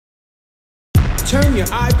Turn your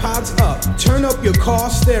iPods up. Turn up your car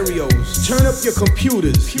stereos. Turn up your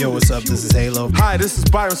computers. Yo, what's up? This is Halo. Hi, this is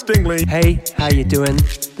Byron Stingley. Hey, how you doing?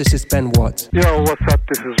 This is Ben Watt. Yo, what's up?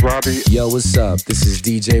 This is Robbie. Yo, what's up? This is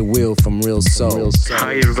DJ Will from Real Soul.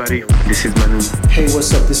 Hi, everybody. This is Manu. Hey,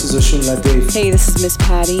 what's up? This is Oshun Dave. Hey, this is Miss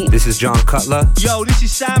Patty. This is John Cutler. Yo, this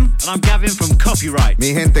is Sam, and I'm Gavin from Copyright.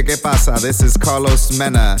 Mi gente, ¿qué pasa? This is Carlos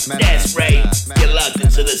Mena. That's right. You're locked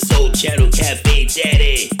into the Soul Channel Cafe,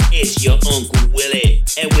 Daddy. It's your Uncle Willie,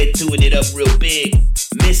 and we're doing it up real big.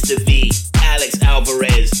 Mr. V, Alex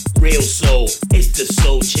Alvarez, Real Soul. It's the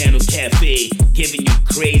Soul Channel Cafe, giving you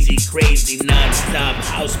crazy, non-stop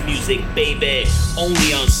house music, baby.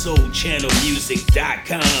 Only on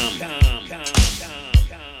SoulChannelMusic.com.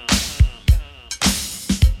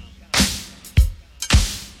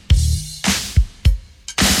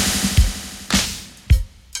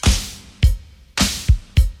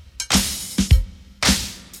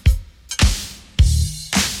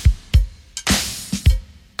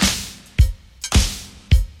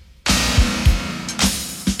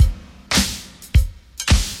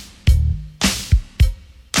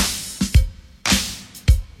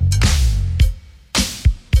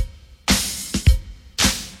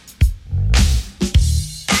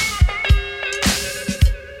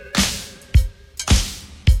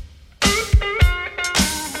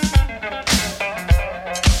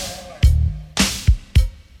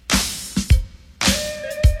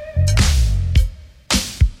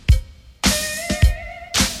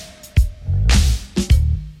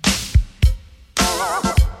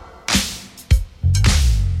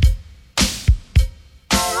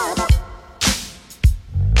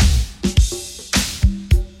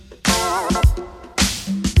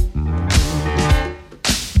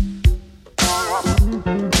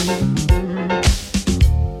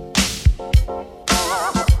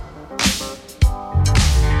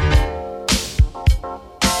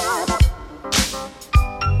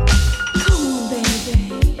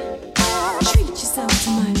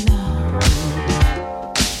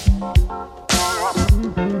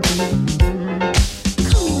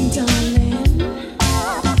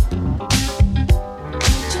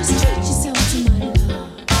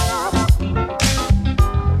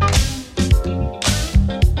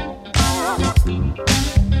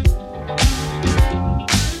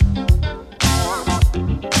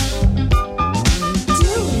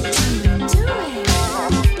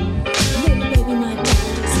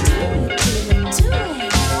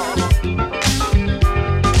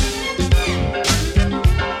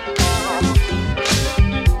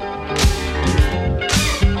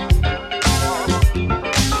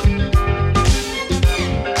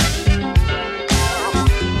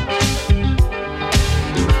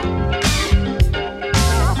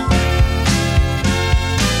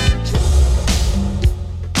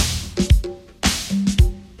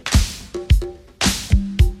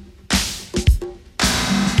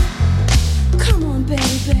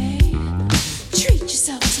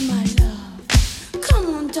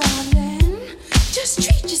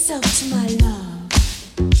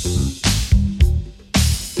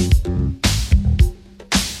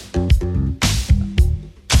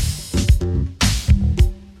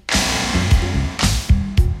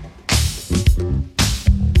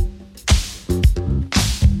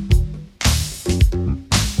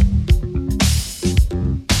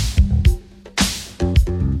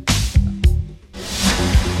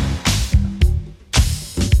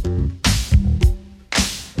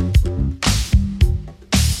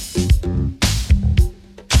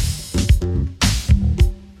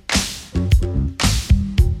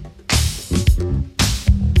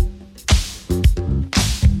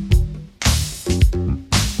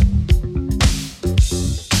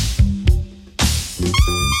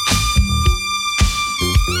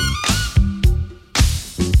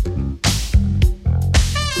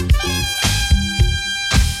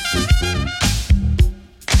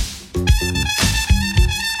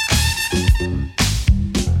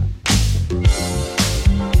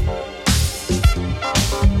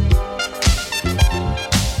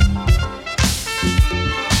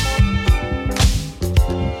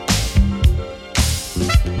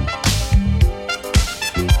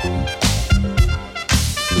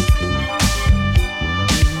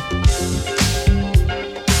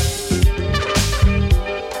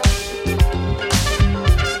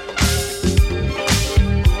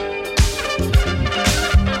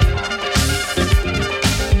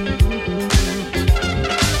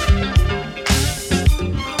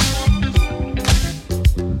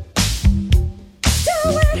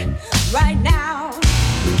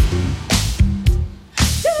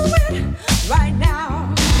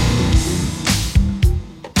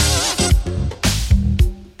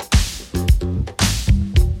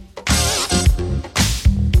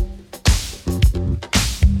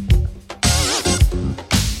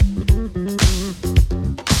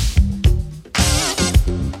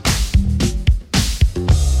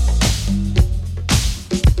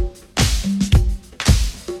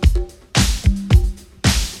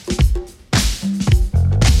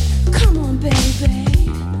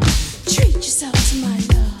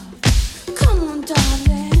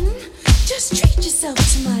 Just treat yourself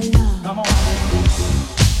to my love. Come on with me.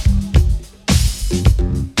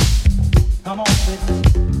 Come on with me.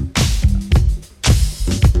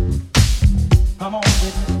 Come on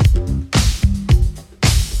with me.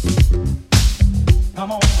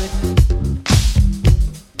 Come on with me.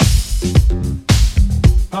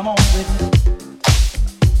 Come on with me.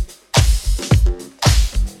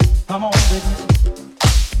 Come on with me.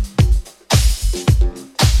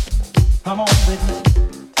 Come on with me.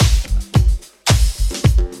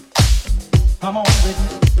 Come on with me.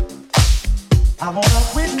 I wanna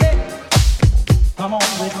with me. Come on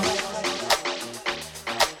with me.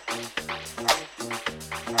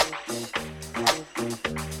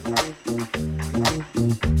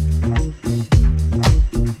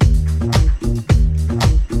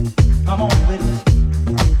 Come on with me.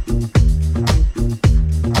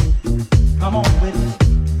 Come on with me.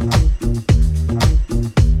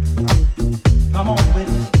 Come on with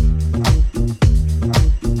me.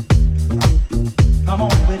 Come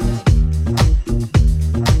on with me.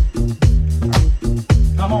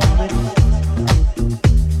 Come on with me.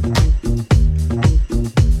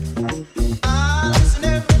 Listen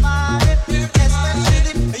everybody,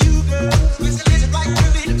 especially you girls. Is it right to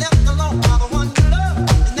be left alone by the one you love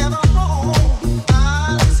is never home?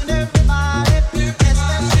 Listen everybody,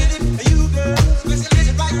 especially you girls. Is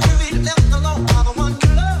it right to be left alone by the one you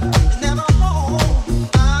love is never home?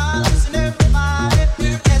 Listen everybody,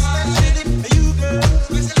 especially you girls.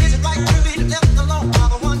 Is it right to be left alone by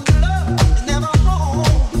the one you love is never home?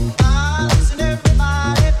 Listen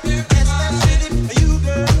everybody, especially you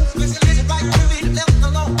girls. Is it right to be left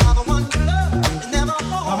alone by the one you love is never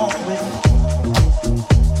home? Come on with me.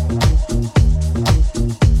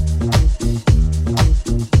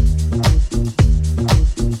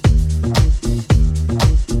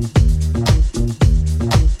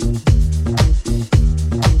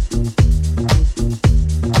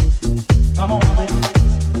 Come on with me.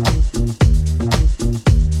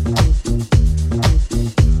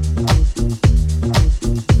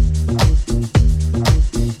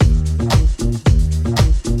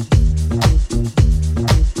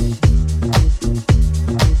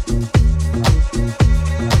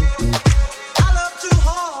 I love too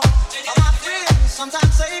hard. My friends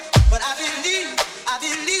sometimes say, but I believe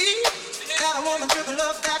that a woman should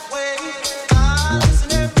love that way.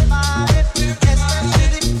 Listen everybody,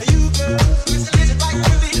 especially you girls. Is it right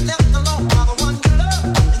to be left alone by the one you love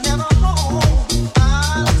is never home?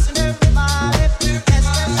 Listen everybody,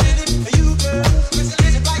 especially you girls. Is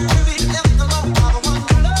it right to be left alone by the one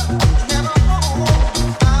you love is never home?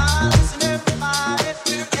 Listen everybody,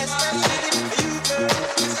 especially you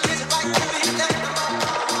girls. Is it right to be left alone?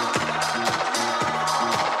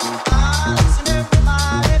 Listen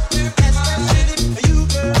everybody, especially you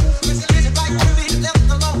girls. Is it right to be left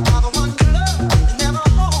alone by the one you love is never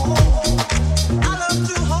home? I love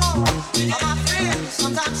too hard. My friends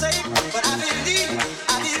sometimes say, but I believe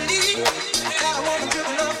that a woman should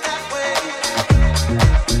love that way.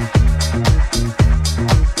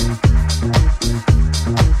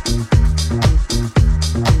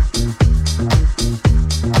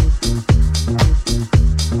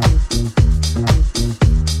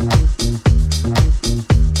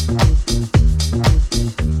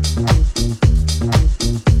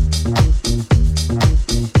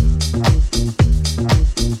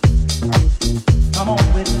 Come on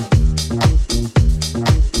with me.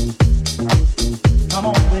 Come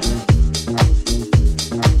on with me.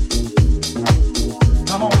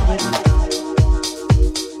 Come on with me.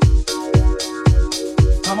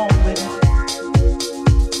 Come on with me.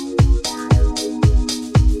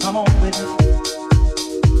 Come on with me.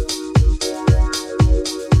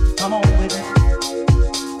 Come on with me.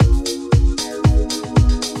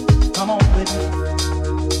 Come on with me.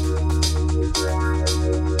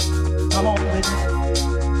 Come on with me.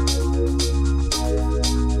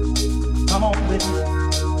 Come on with me.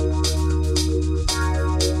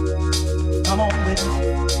 Come on with me.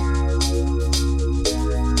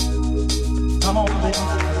 Come on with me.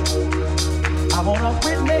 I wanna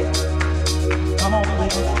with me. Come on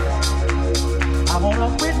with me. I wanna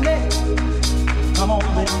with me. Come on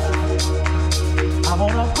with me. I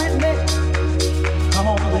wanna with me. Come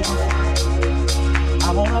on with me.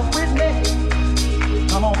 I wanna with me.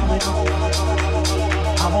 Come on with me.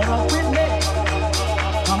 I wanna with me.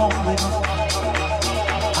 Come on with me.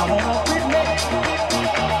 I wanna with me.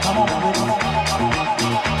 Come on with me.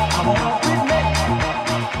 I wanna with me.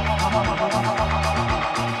 Come on with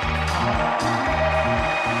me.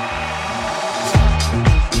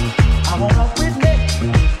 I wanna with me.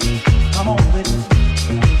 Come on with me.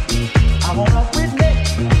 I wanna with me.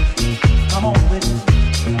 Come on with me.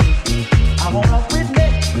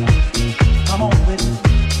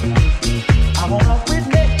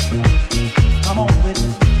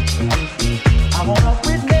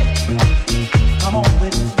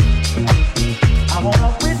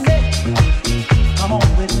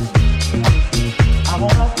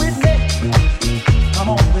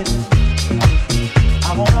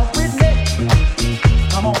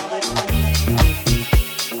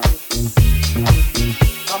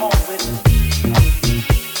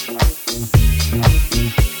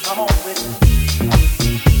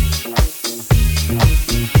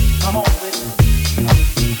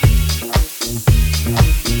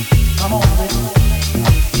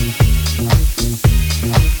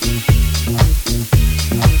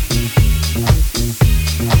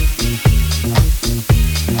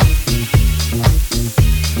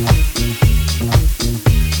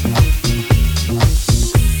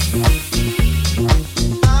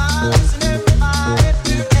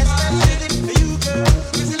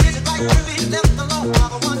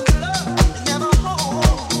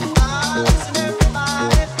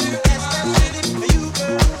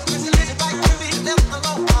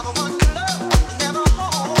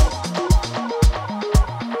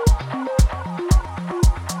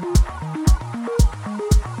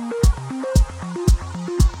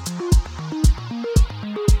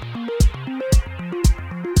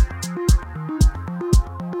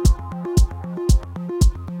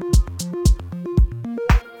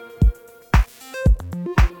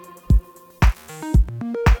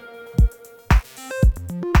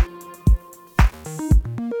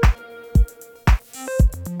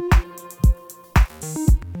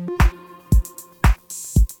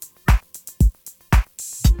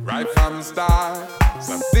 Right from the start,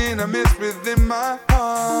 something I missed within my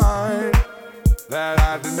heart that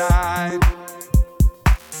I denied.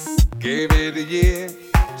 Gave it a year,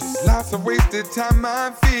 just lots of wasted time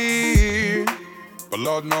I fear. But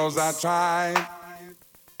Lord knows I tried.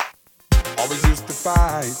 Always used to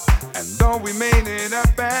fight, and though we made it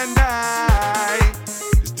up at night,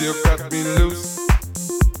 you still cut me loose.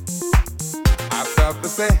 I felt the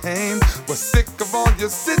same, was sick of all your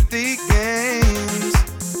city games.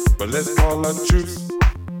 But let's call a truce.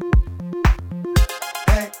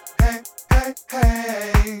 Hey, hey, hey,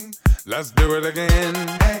 hey, let's do it again.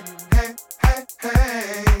 Hey, hey, hey,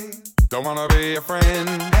 hey, don't wanna be a friend.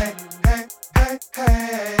 Hey, hey, hey,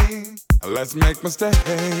 hey, let's make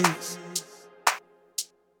mistakes.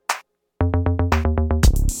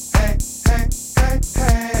 Hey, hey, hey,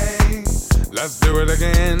 hey, let's do it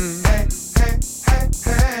again. Hey, hey, hey,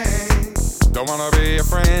 hey, don't wanna be a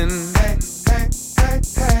friend. Hey, hey, hey,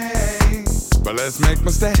 hey, but let's make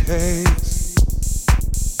mistakes.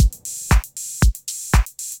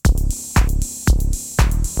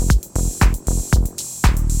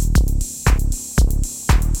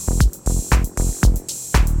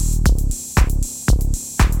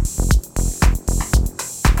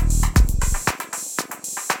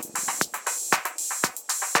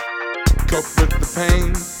 Cope with the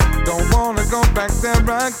pain, don't wanna go back there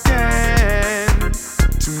again.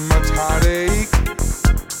 Too much heartache.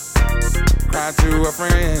 Cry to a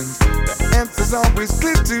friend, the answer's always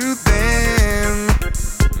clear to them.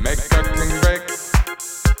 Make a clean break,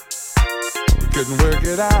 we couldn't work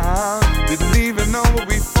it out. Didn't even know what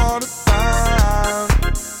we fought about.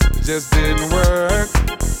 It just didn't work.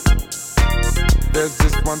 There's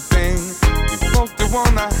just one thing, we both do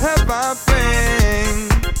wanna have our thing.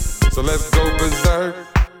 So let's go berserk.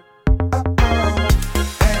 Hey,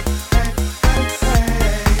 hey, hey,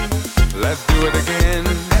 hey, let's do it again.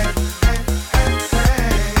 Hey, hey, hey,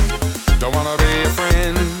 hey, don't wanna be a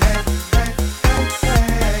friend. Hey, hey, hey,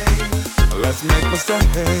 hey, let's make mistakes.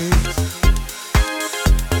 Hey,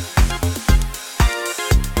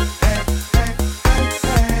 hey, hey,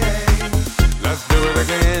 hey, let's do it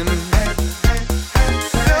again.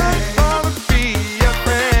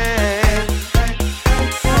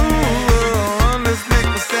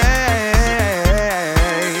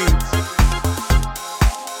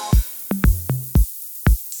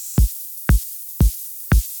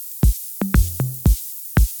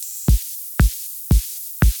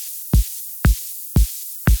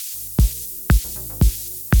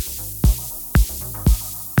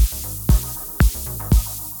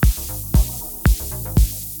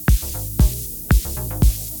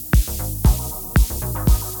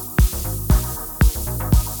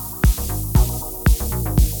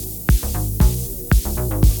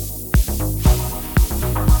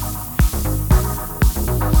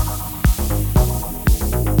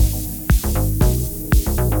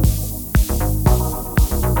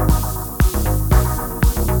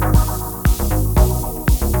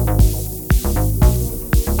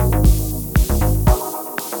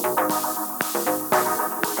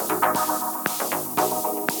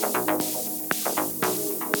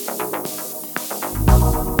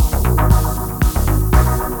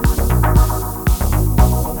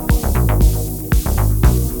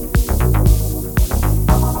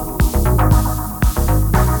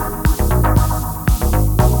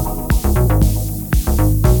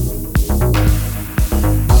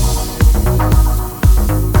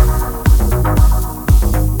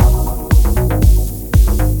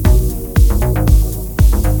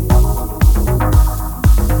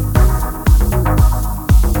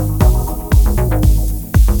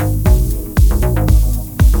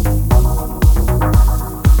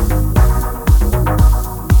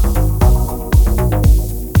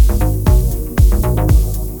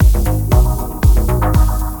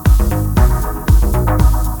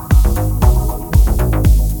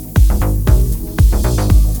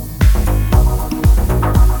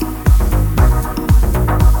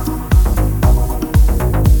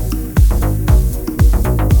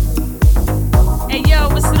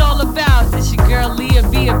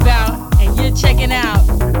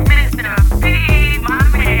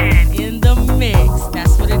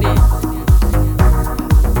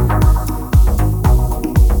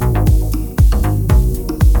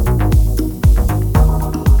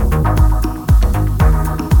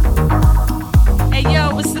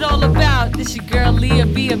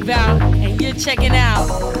 Checking out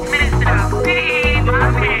Mr. P,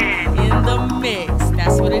 my man, in the mix.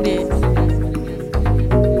 That's what it is.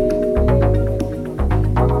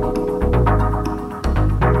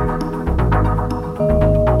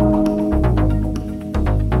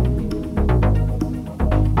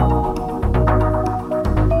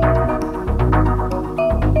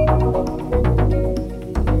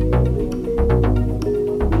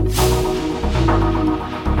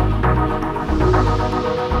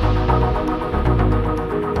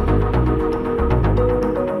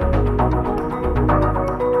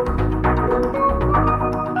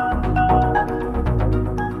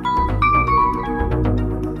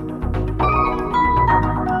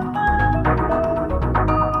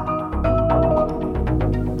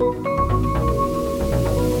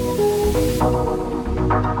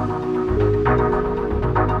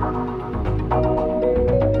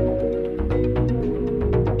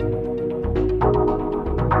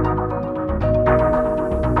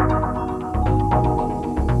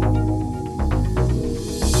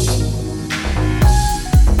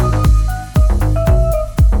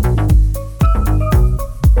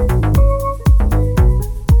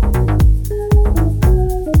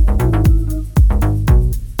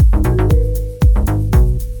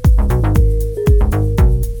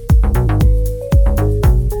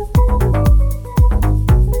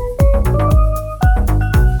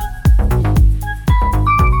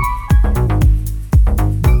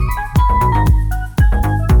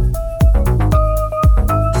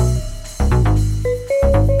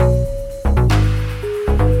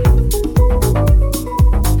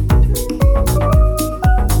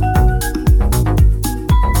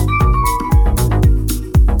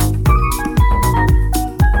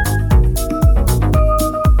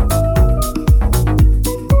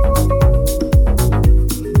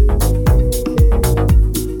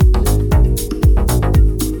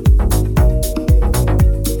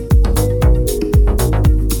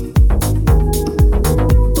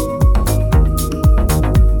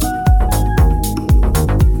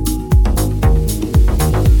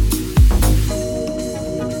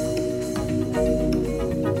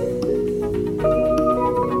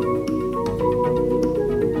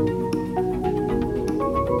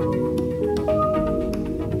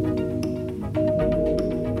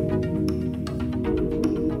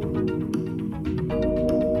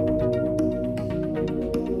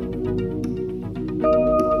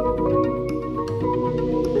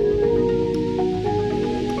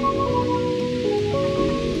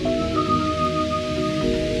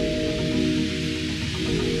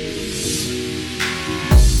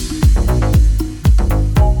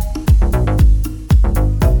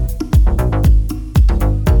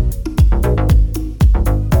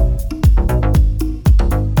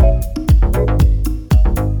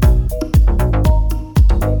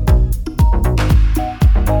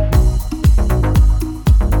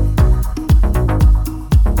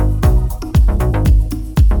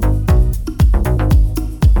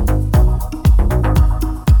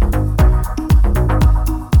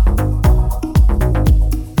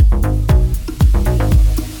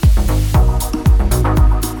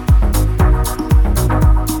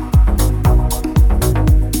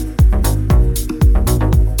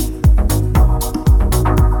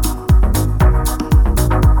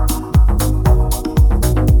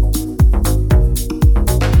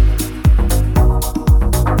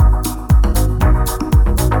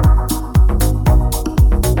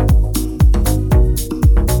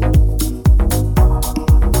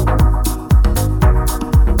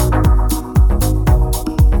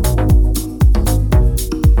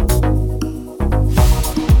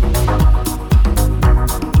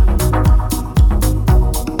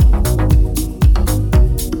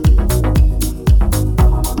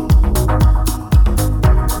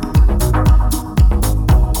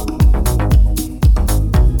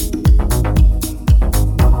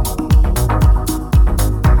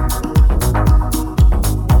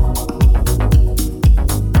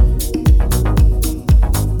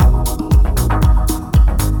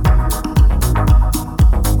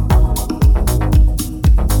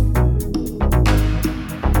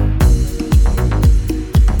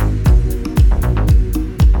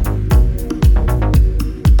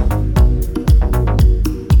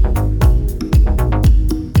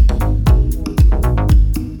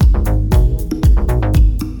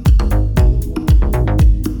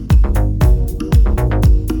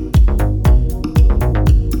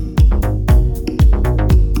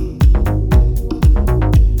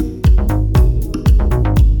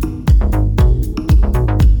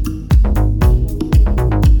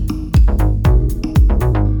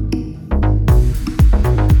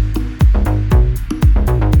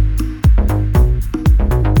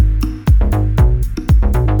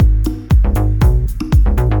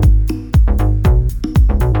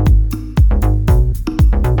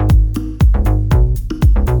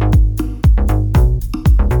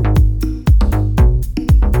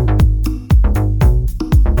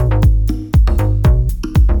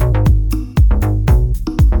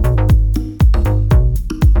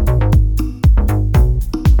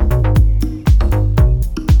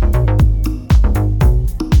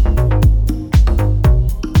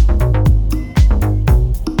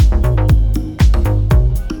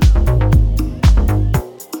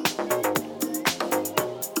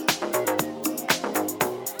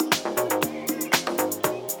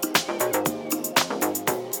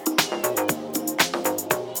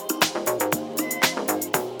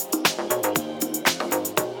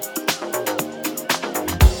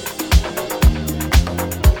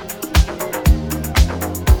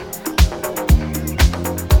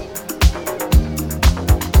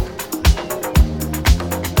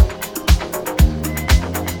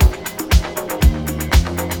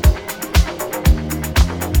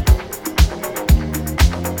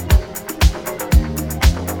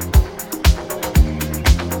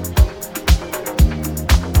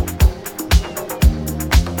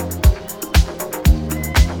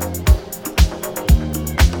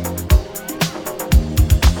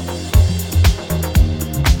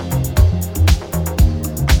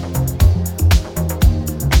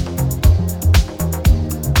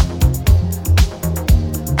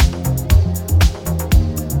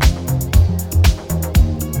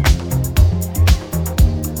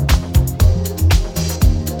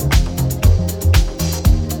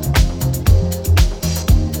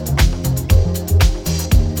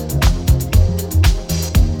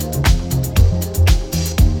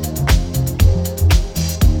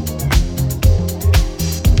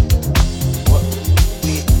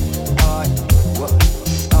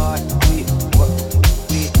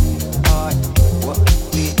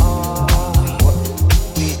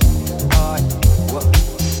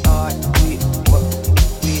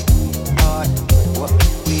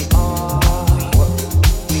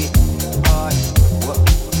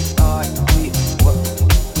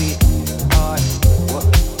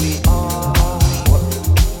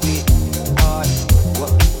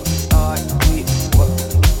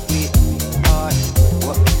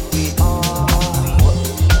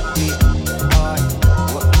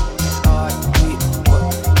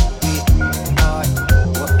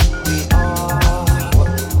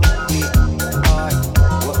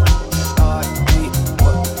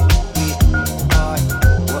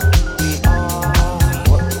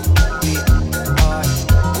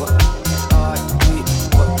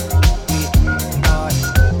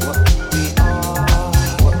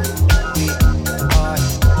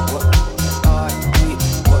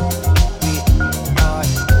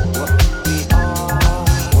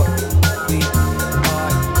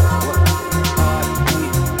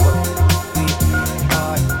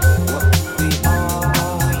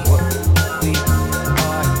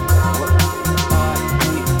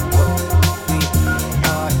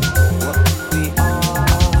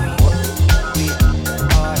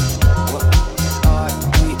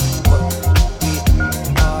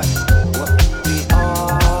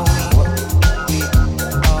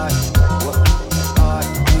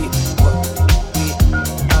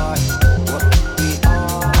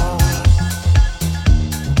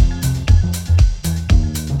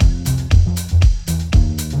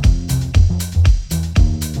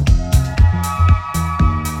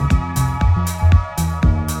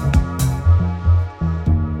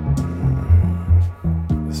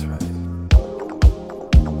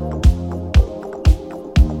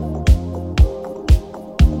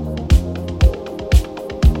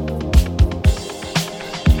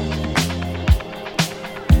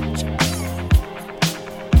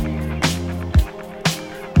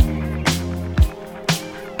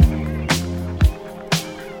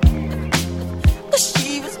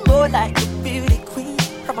 like a beauty queen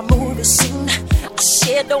from a movie scene. I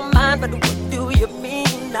said don't mind, but what do you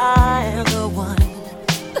mean? I am the one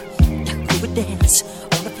who would dance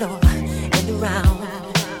on the floor and around.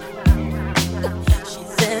 She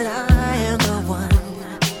said I am the one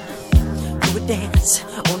who would dance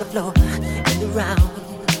on the floor and around.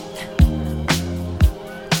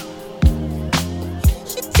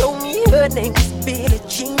 She told me her name was Billie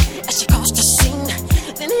Jean as she crossed the scene.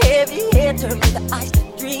 Then heavy hair turned me the eyes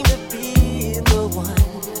that dreamed of being the one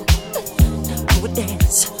who would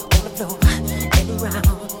dance on the floor and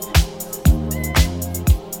around.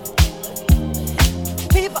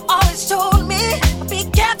 People always told me, be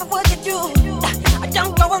careful what you do.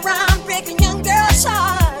 Don't go around breaking young girls'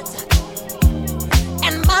 hearts.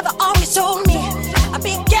 And mother always told me,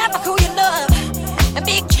 be careful who you love, and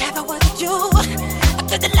be careful what you do.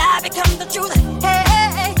 Cause the lie becomes the truth.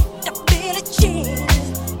 Hey, the Billie Jean,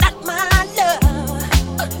 not my love.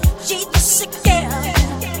 She's just a girl.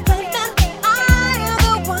 I am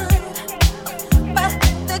the one, but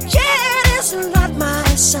the kid is not my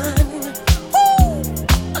son. Ooh.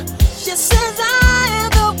 She says I am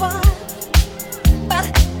the one, but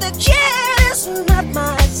the kid is not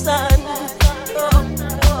my son.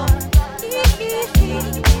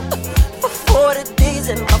 For 40 days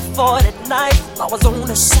and my 40 nights, I was on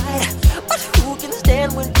the side. But who can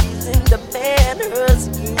stand when she's in demand? Her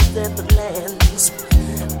schemes and the plans.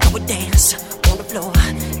 I would dance on the floor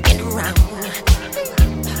and around.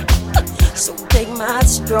 So take my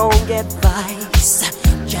strong advice.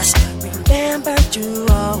 Just remember to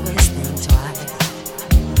always think twice.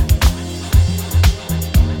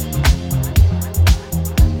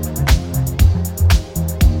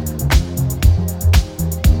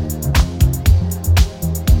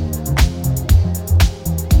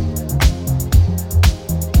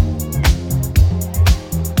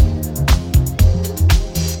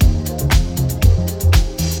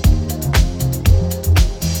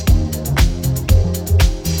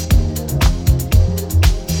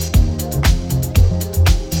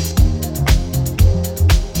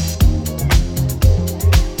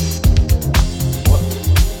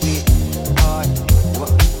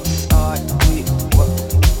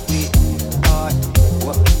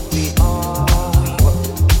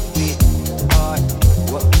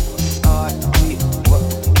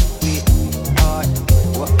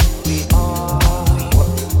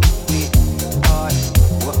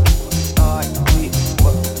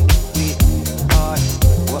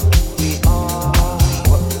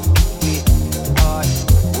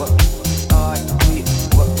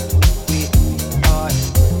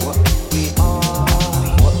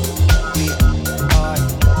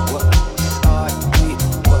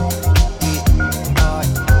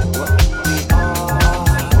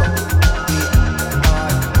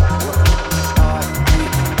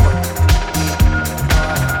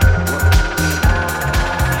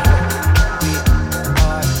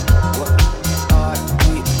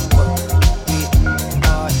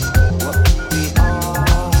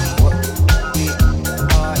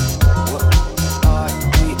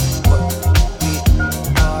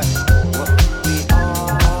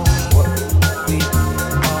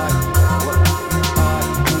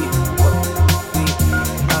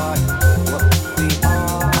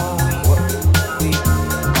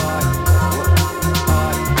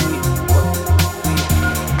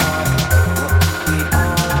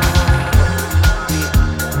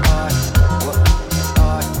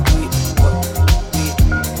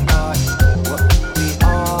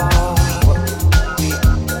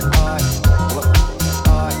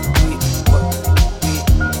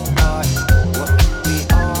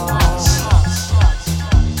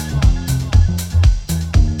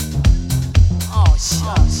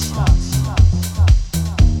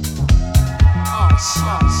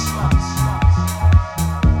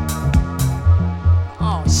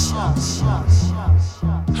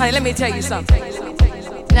 Honey, let me tell you something.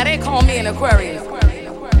 Now they call me an Aquarius.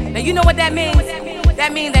 Now you know what that means?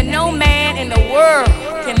 That means that no man in the world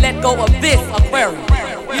can let go of this Aquarius.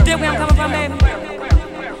 You dig where I'm coming from, baby?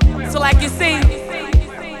 So like you see,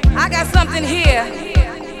 I got something here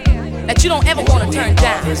that you don't ever want to turn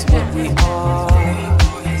down.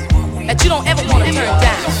 That you don't ever want to turn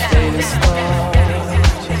down.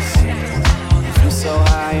 Flew so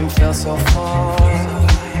high and fell so far.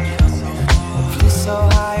 Flew so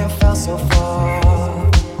high and fell so far.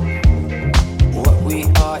 What we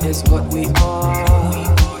are is what we are.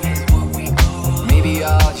 Maybe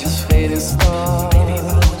I'll just fade and stars.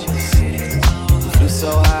 Flew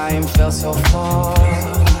so high and fell so far.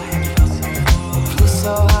 Flew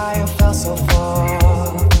so high and fell so far.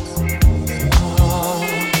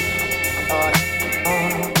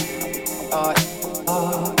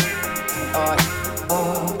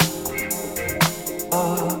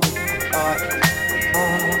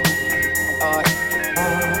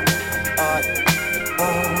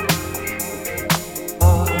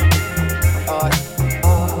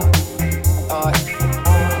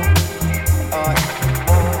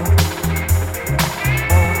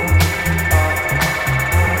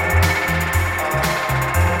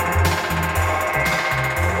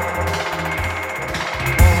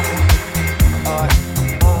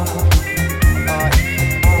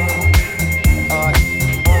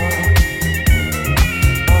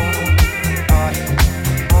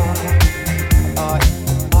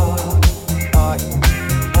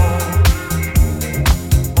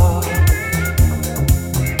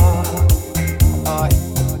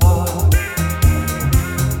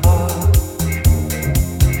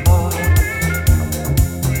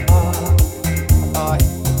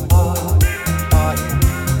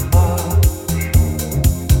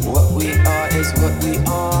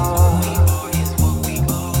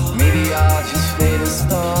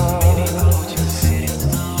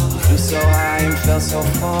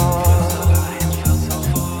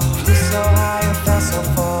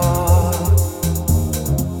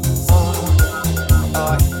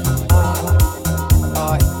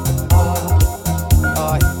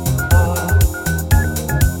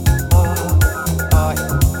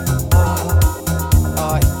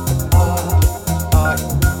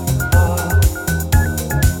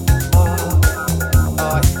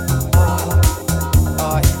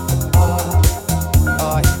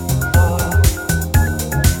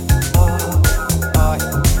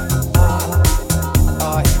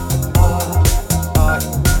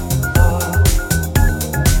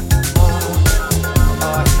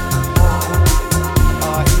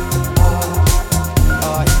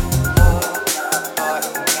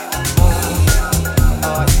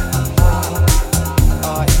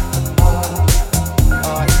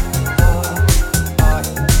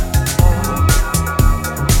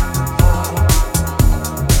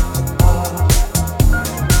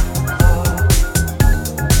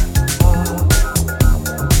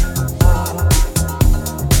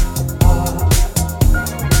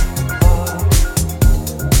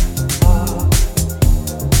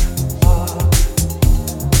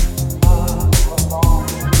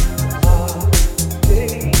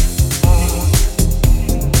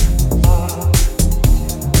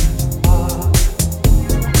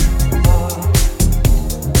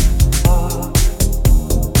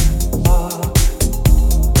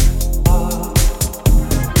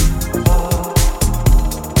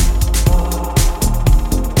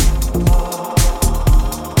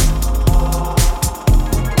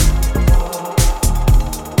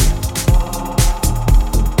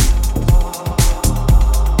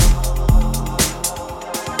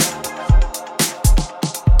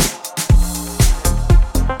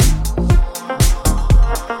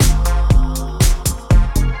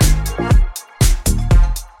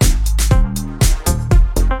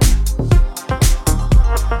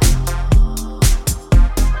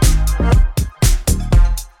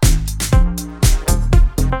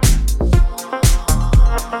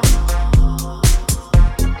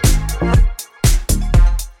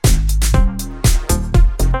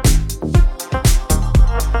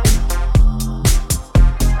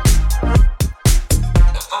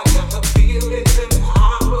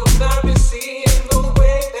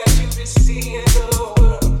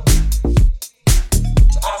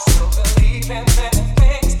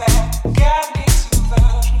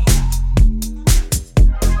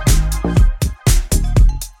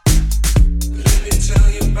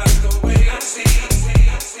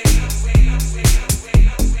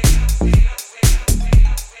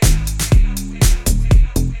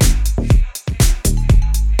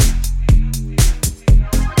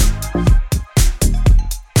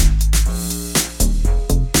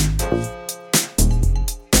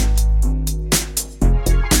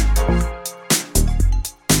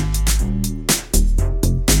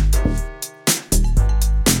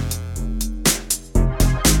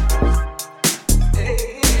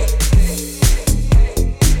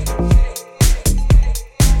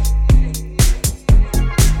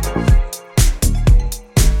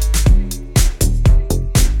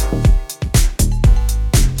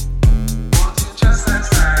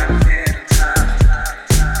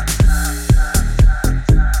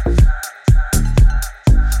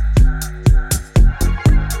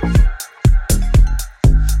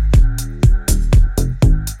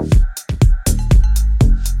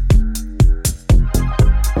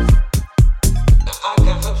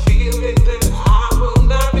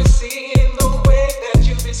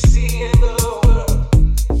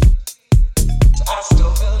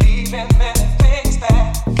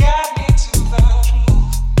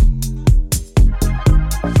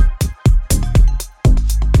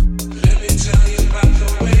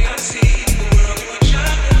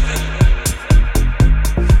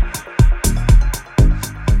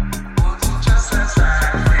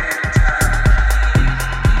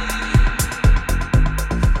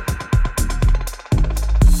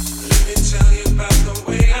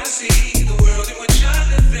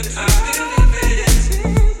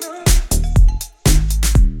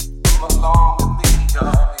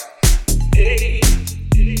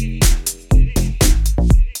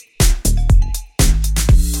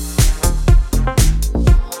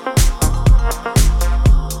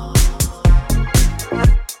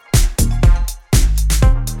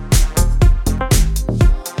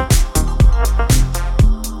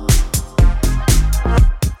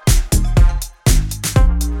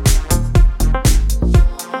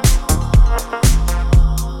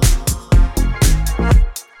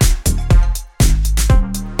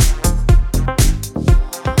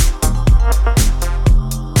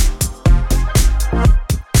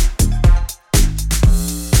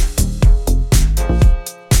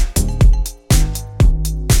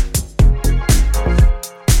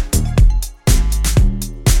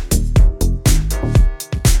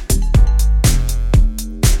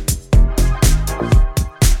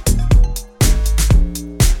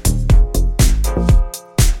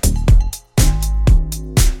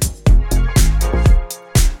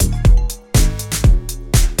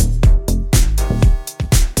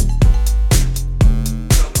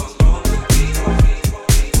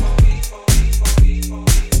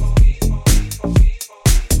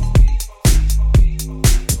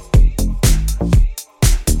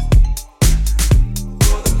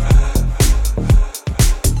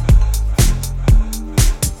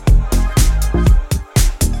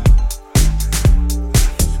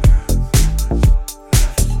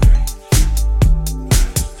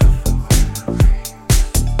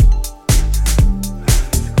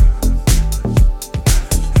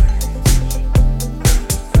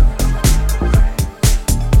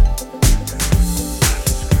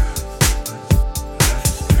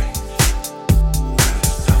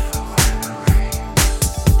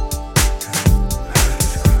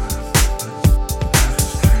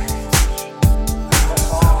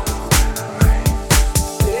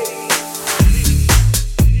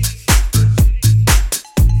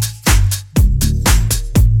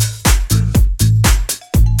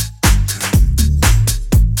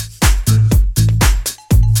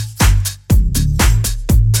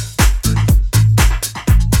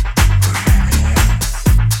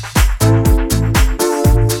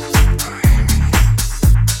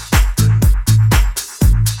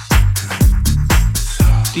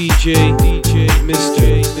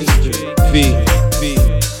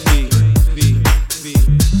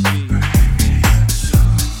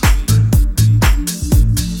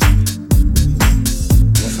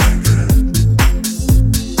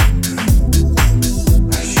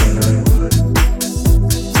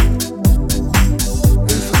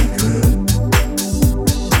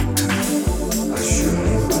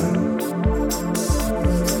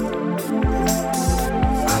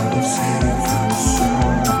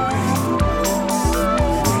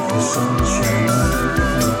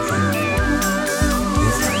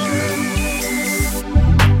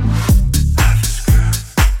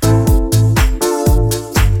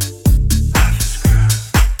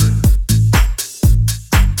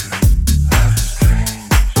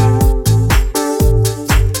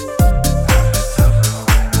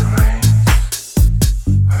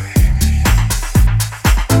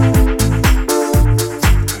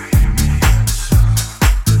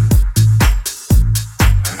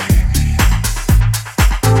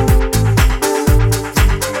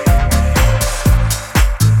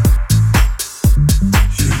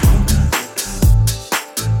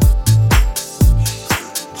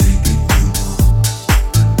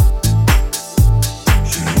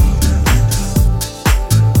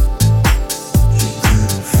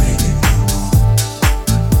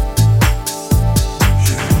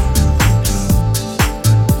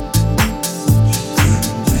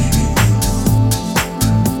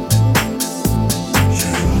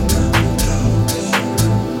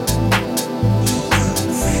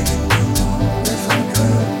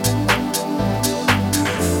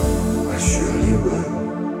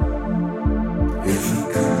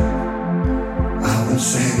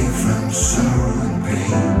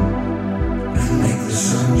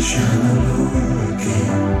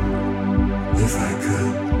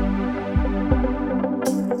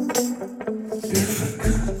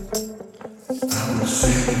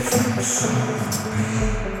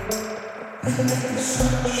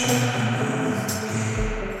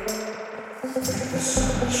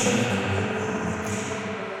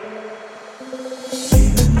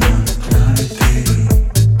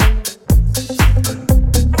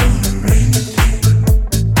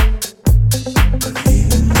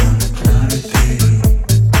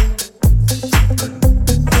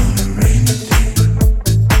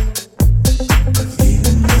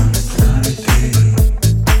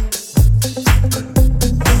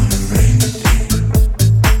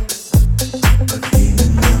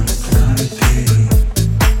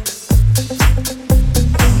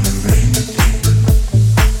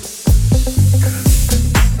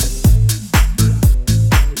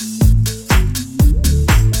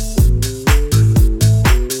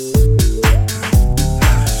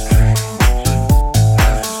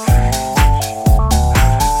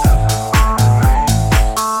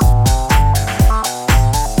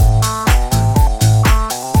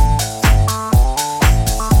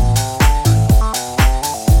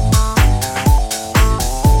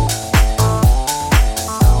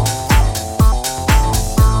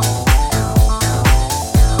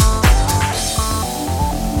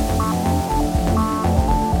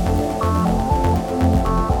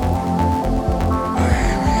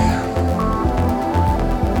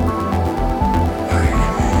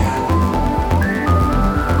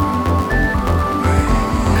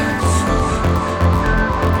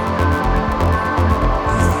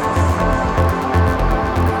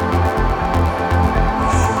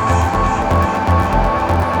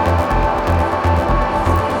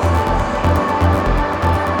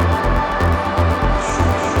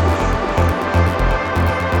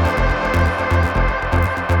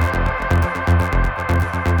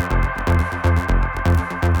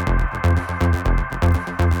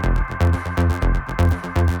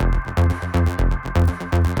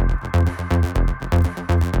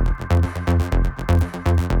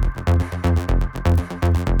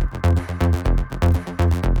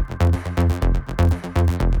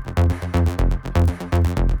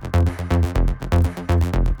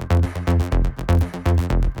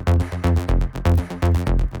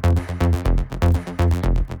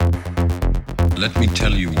 Let me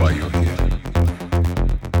tell you why you're here.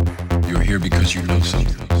 You're here because you know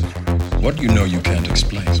something. What you know you can't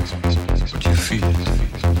explain, but you feel it.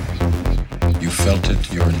 You felt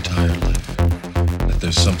it your entire life, that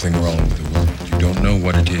there's something wrong with the world. You don't know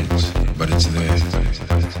what it is, but it's there,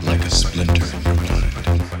 like a splinter in your mind,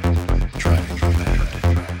 driving you mad.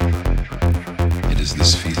 It is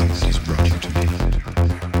this feeling that has brought you to me.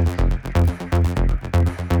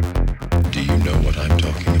 Do you know what I'm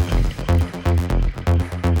talking about?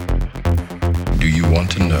 Do you want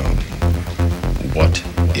to know what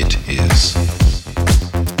it is?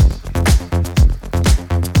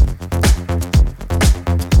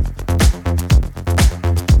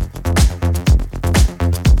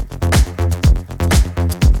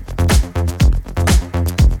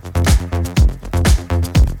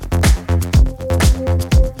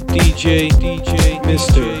 DJ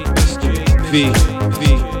Mr. V.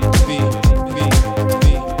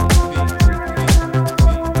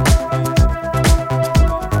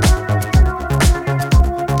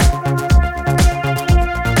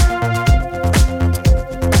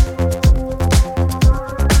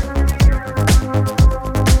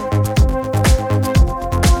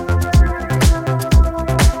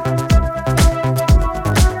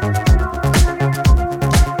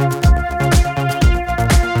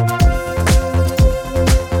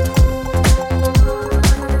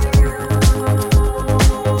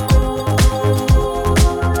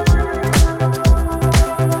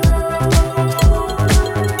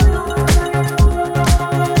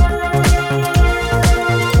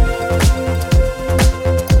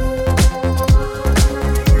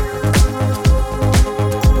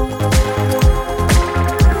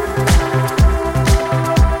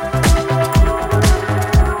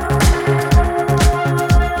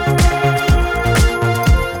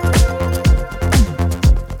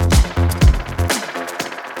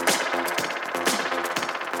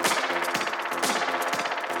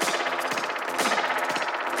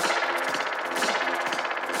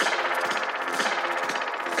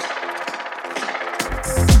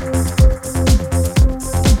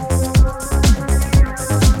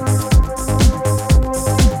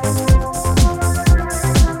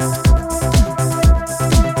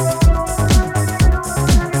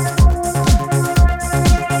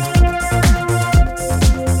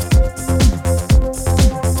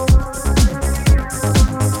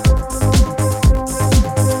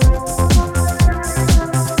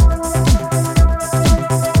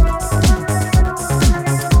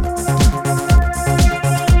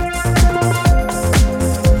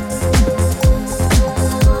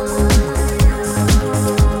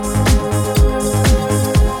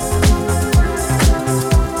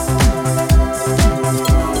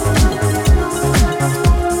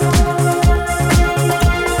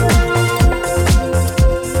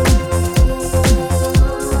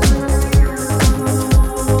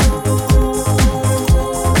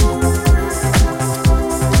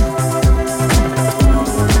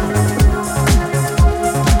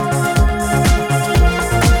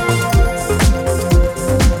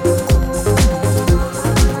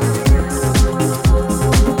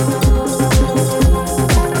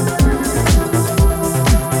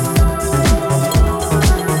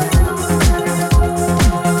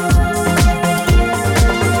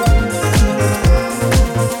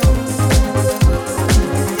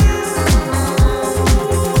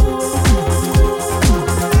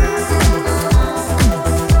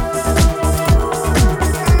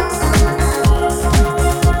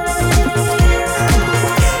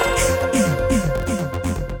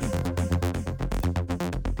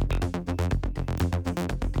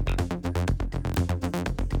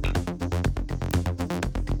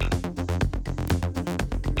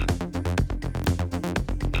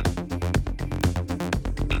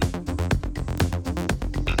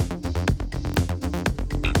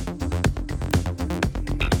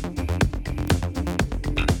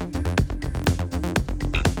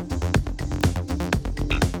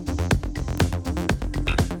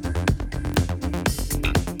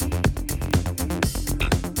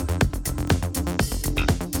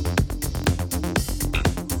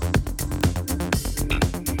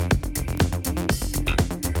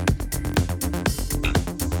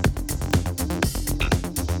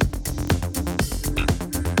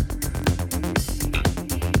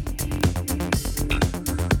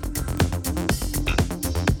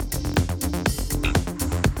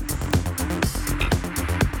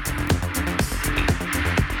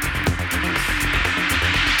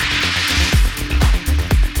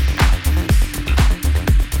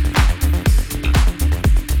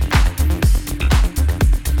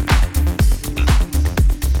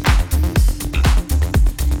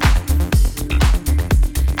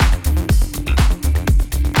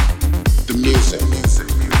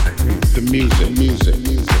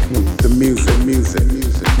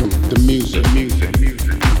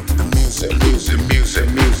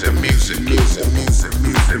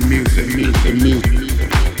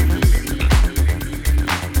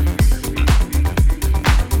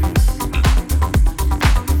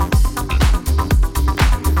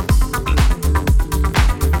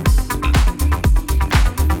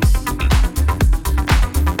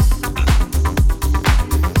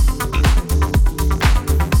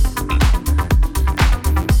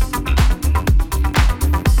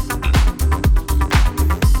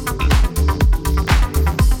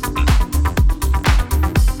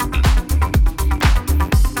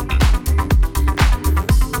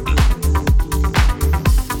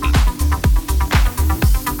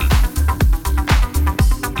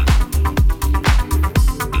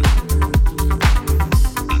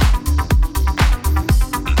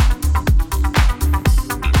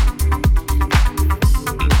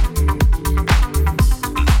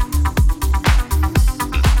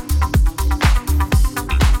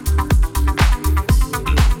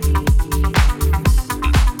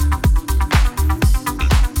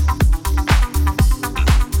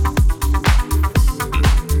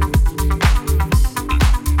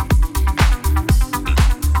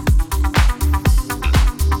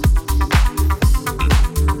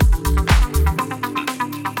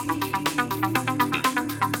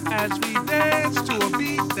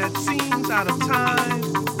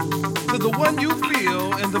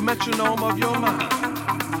 metronome of your mind.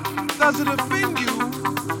 Does it offend you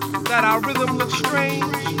that our rhythm looks strange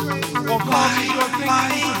or causes your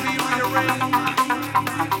thinking to be rearranged?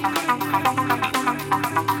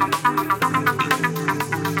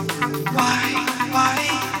 Why?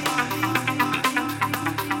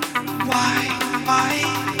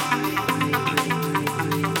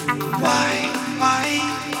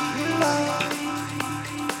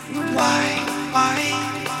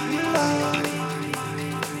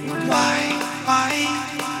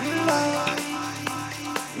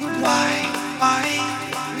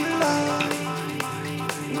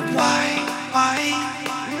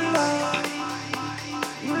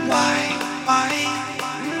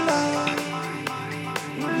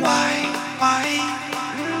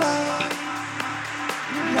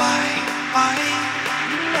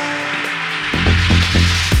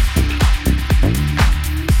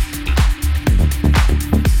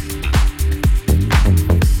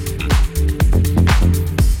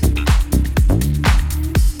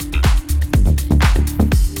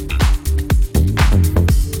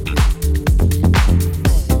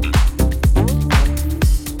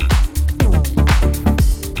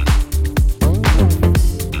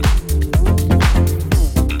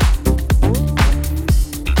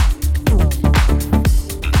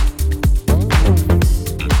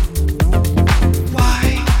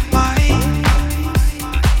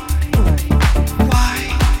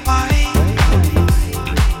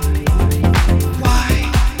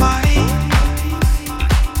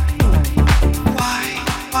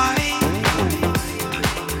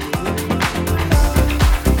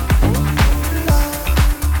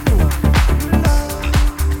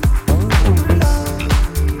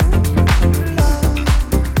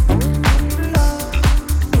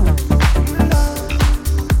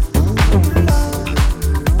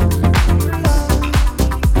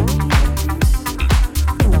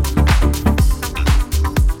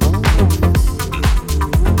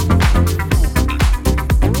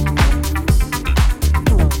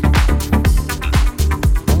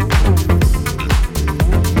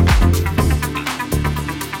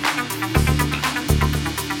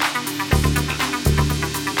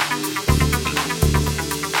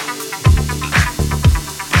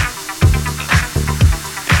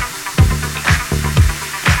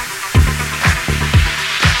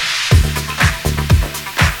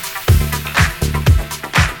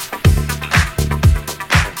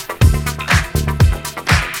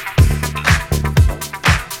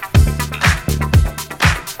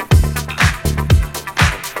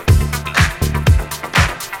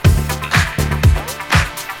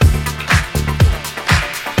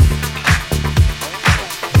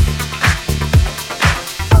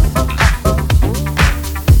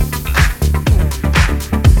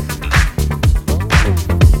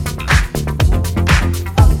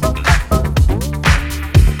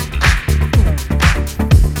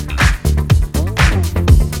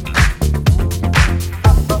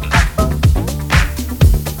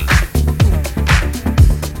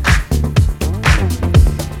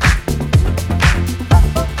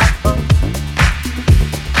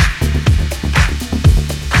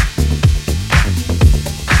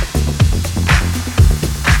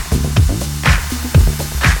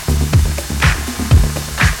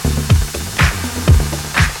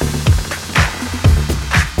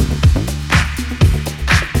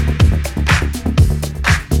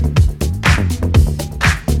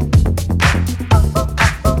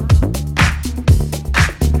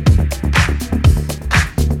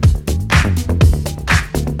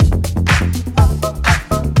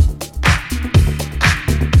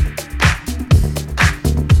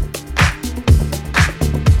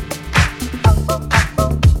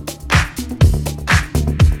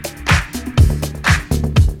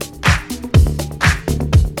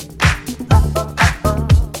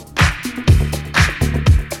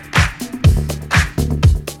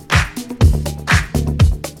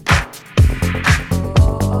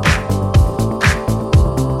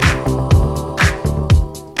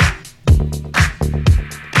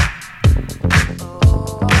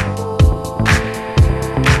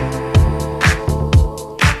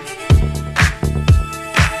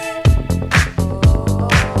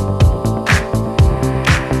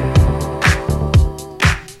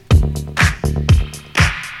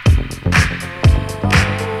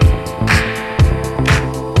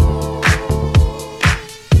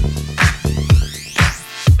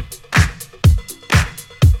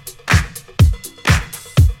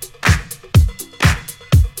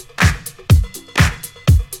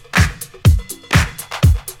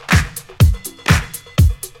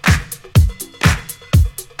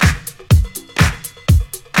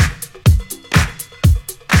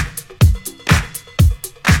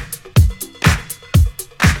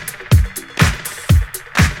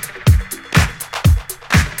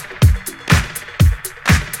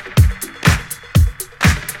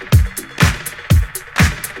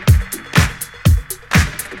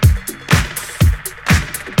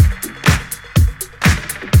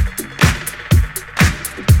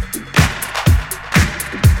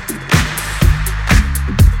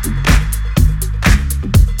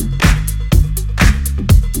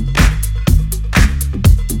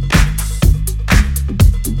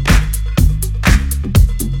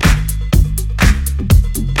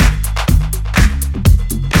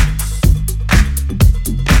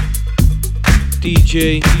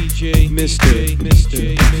 DJ Mr.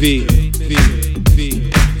 V.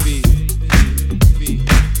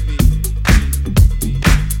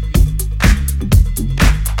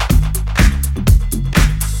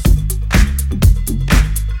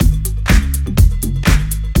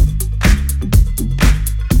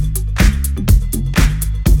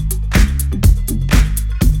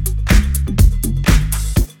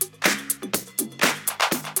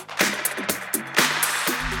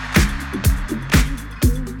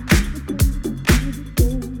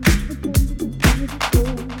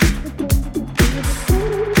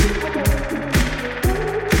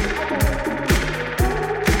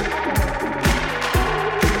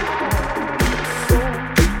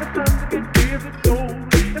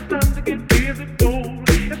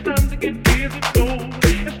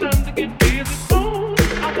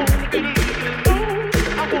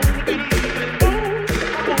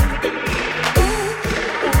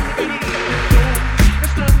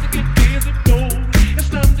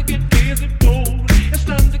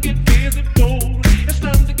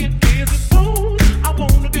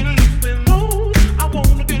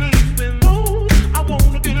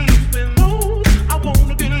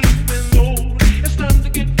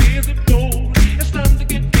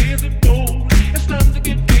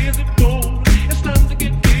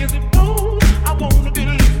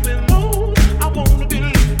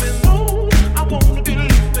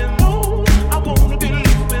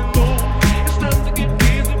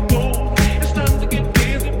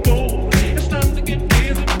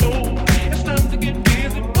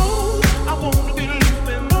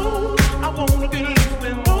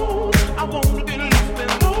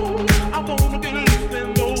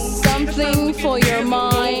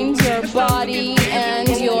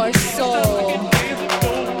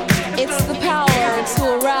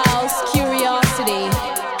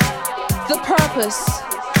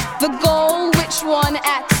 The goal which one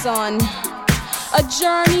acts on. A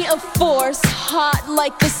journey of force, hot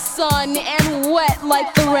like the sun and wet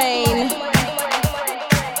like the rain.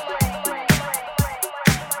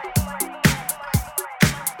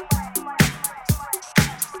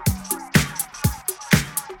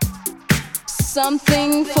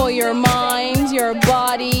 Something for your mind, your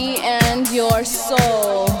body, and your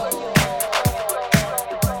soul.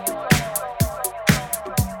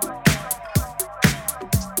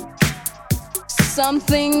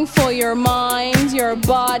 Something for your mind, your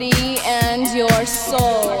body, and your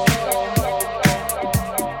soul.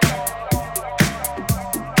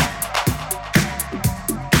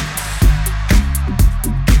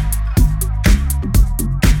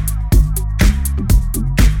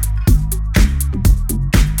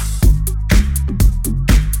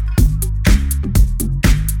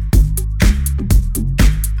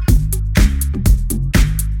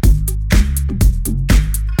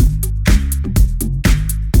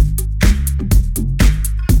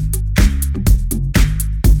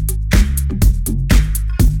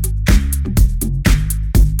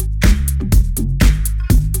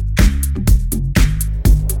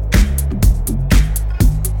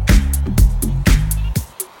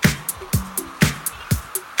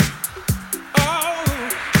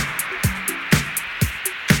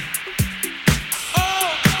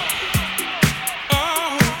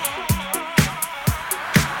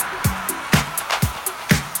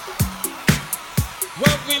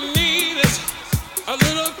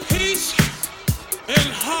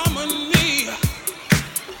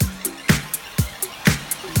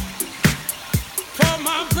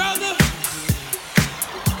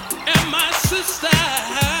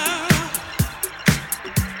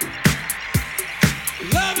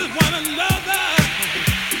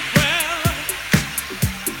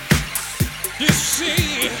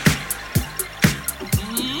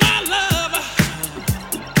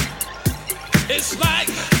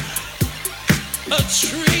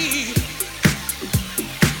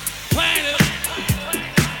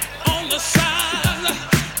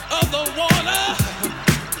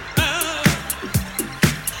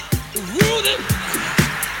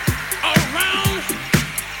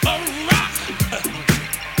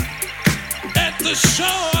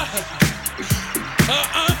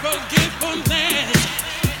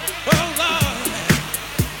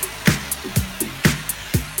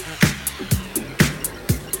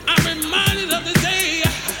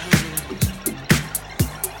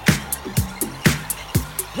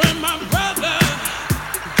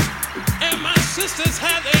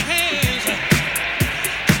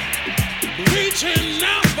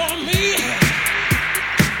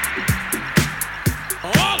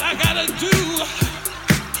 All I gotta do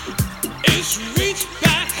is reach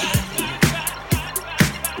back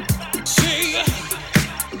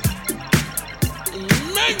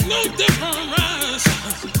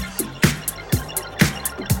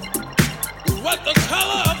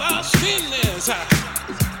eyes.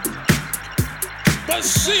 But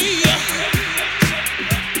see,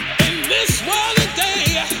 in this world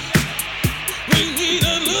today, we need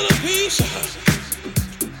a little peace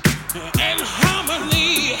and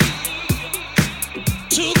harmony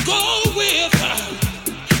to go with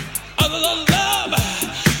a little love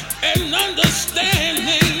and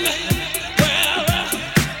understanding. Well,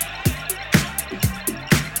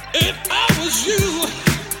 if I was you,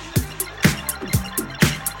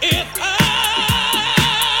 if I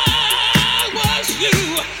was you,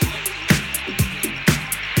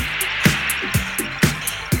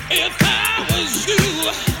 if I was you,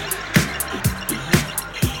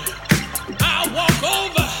 I'd walk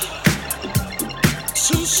over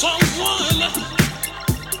to someone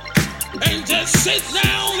and just sit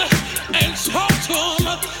down and talk to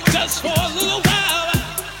them just for a little while.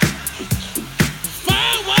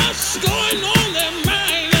 Find what's going on in their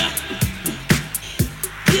mind.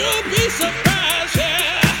 You'll be surprised,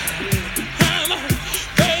 yeah.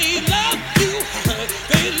 They love you,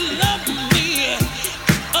 they love me.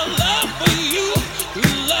 A love for you,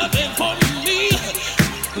 loving for me,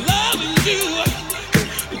 loving you,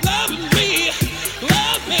 loving me,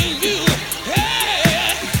 loving you. Hey,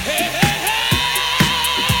 hey, hey,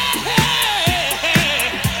 hey, hey.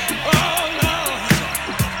 Oh no.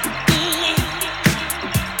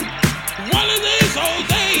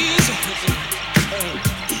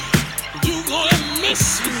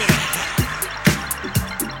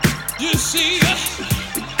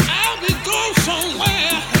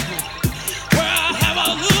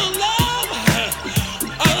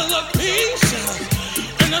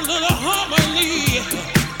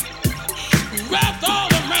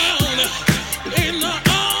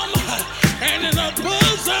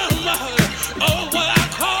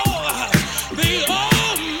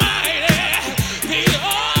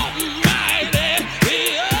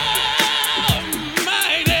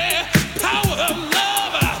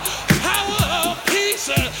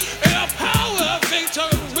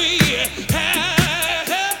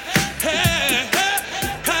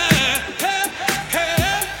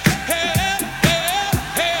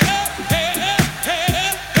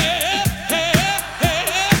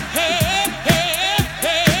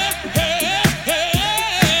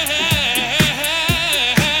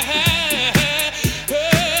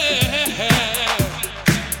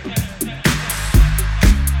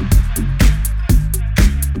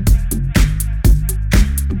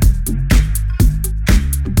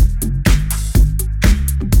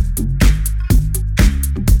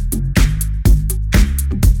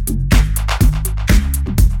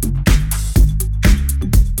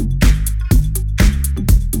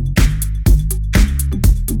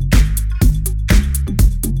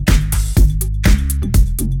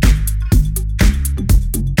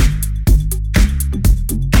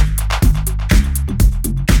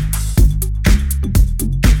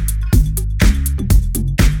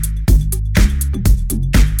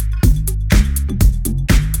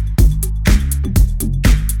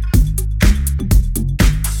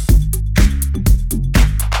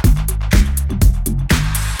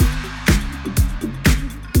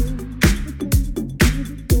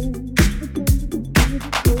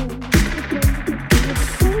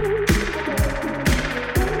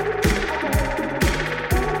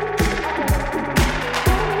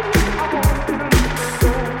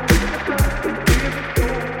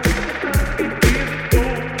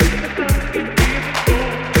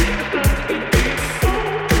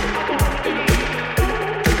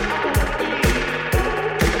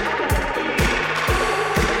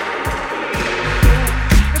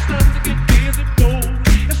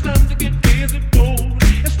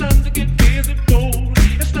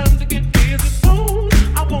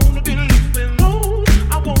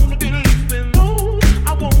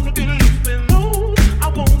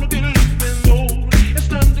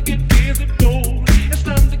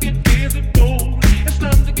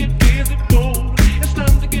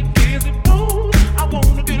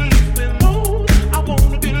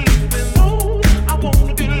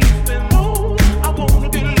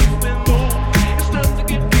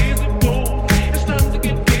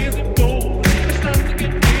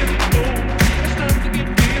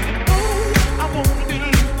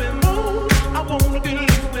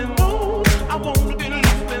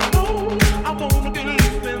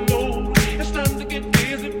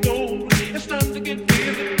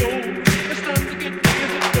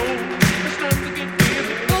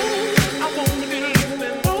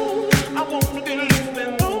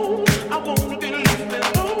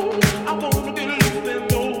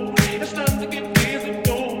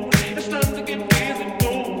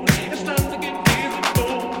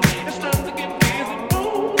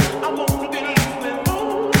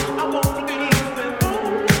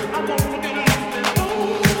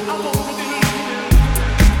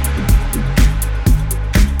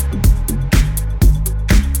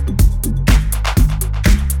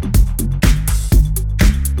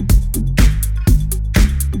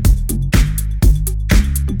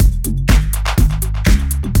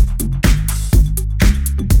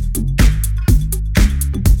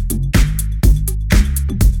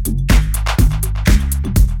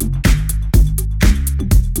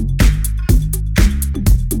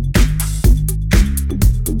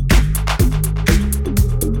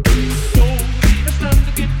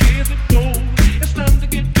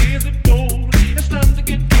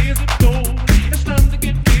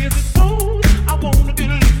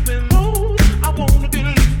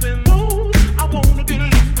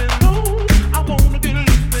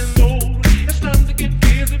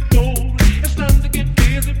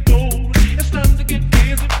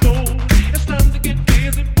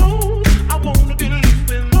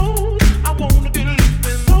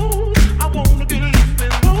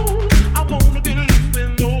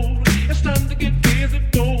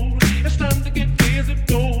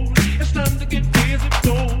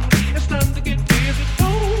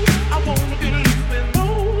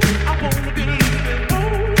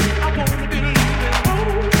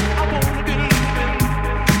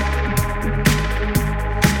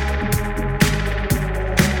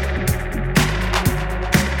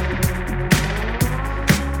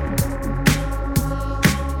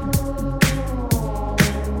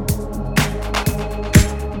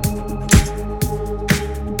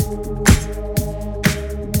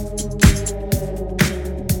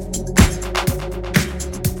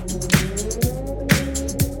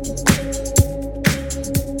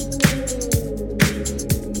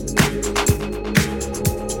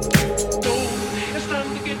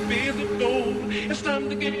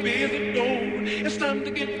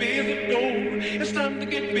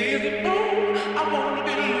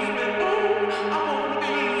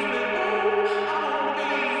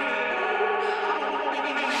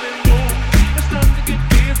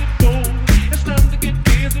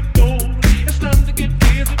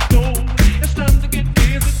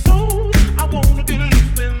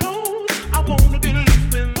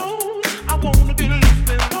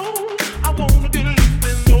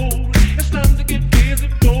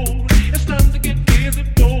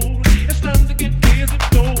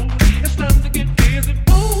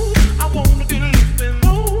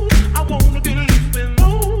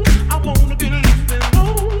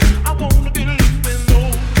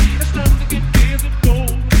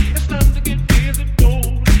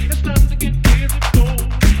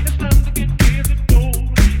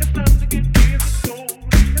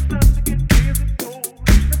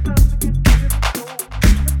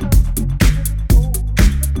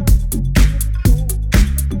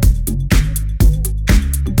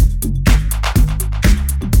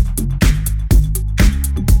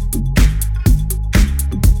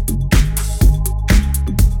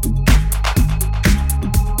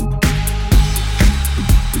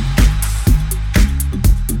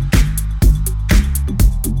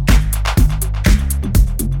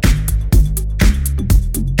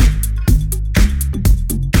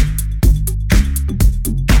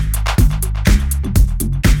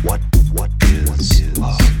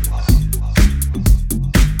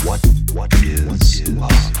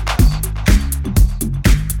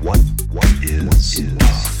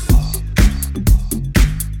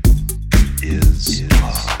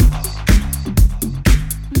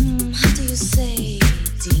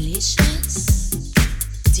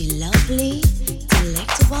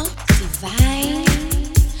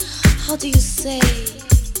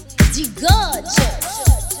 the gorgeous,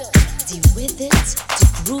 the with it, the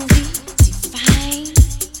groovy, the fine.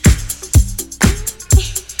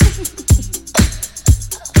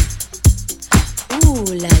 Ooh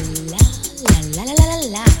la la la la la la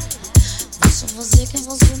la. Deixa você que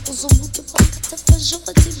você usa muito pouco te faz eu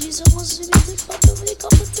te vejo você me te foto me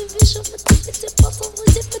como te vejo te foto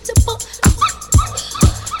você te foto.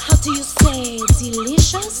 How do you say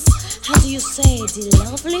delicious? How do you say the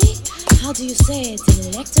lovely? How do you say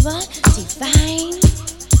delectable, divine?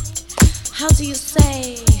 How do you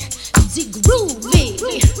say the groovy,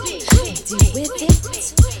 the with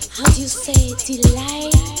it? How do you say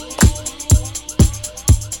delight?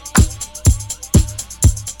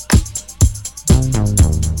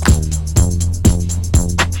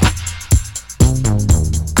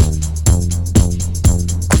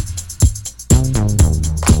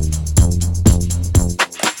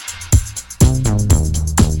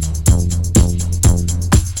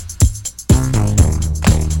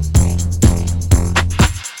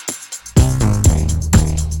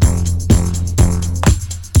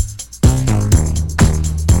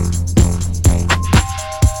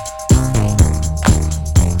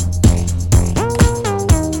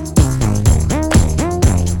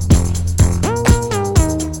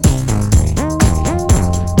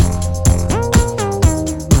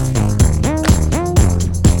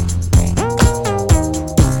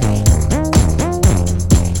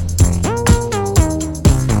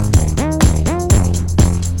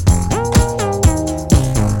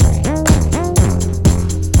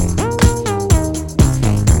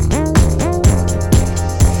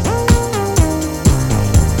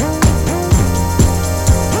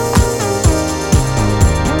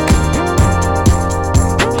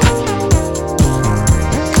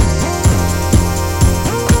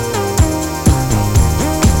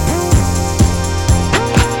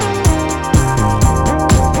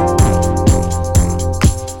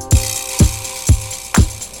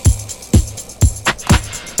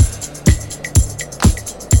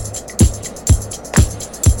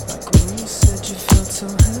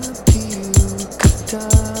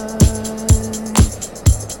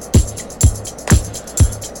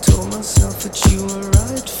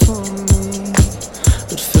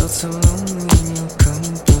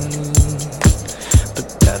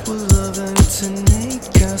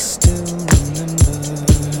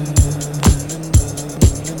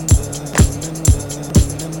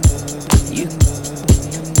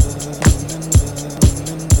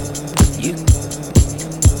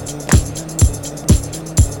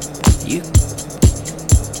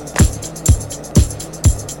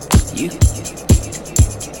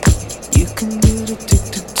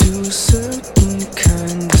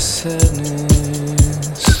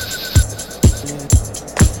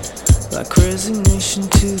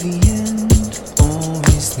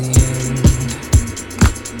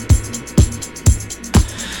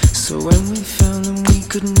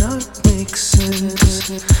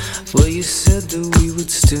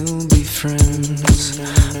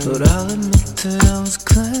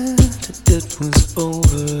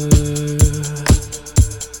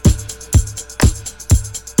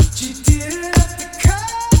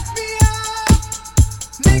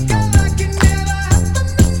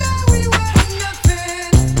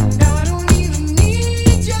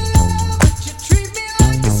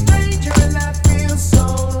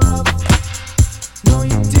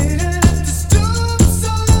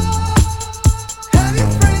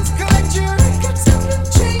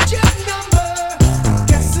 Change your number.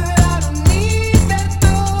 Guess that I don't need that.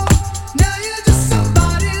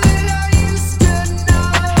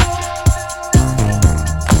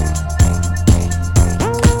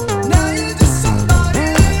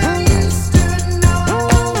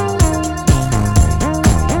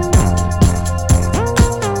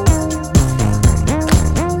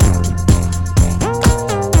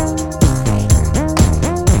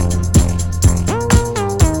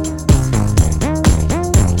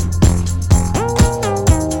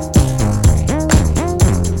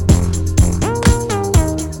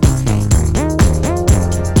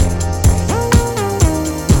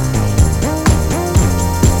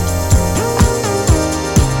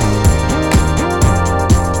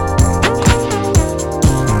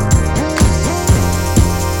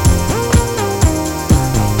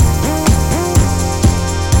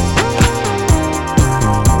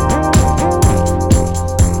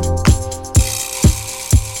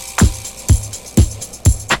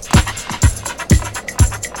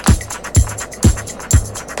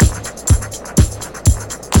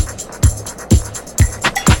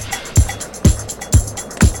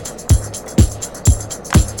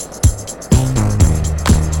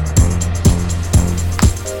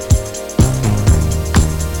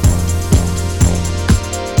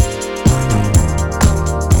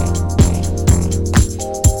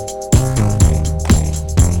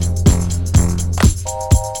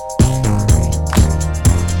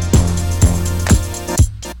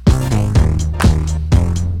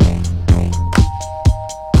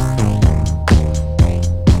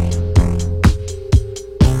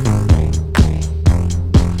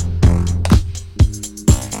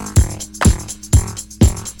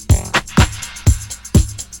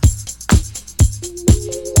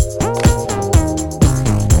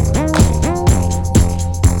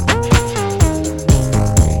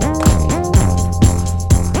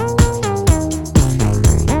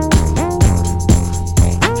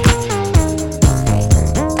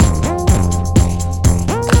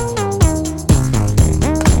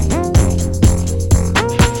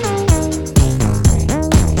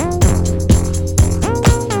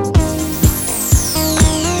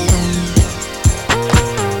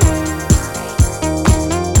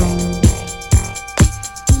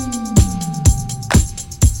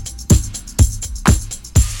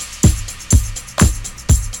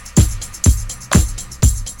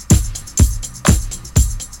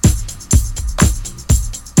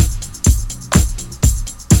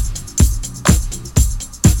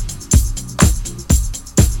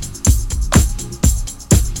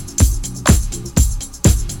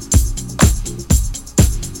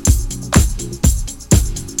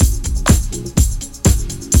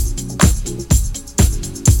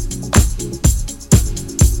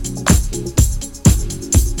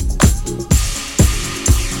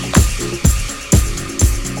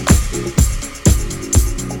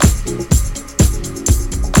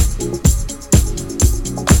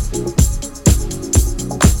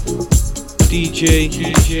 DJ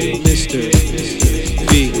Mr.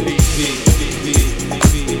 V.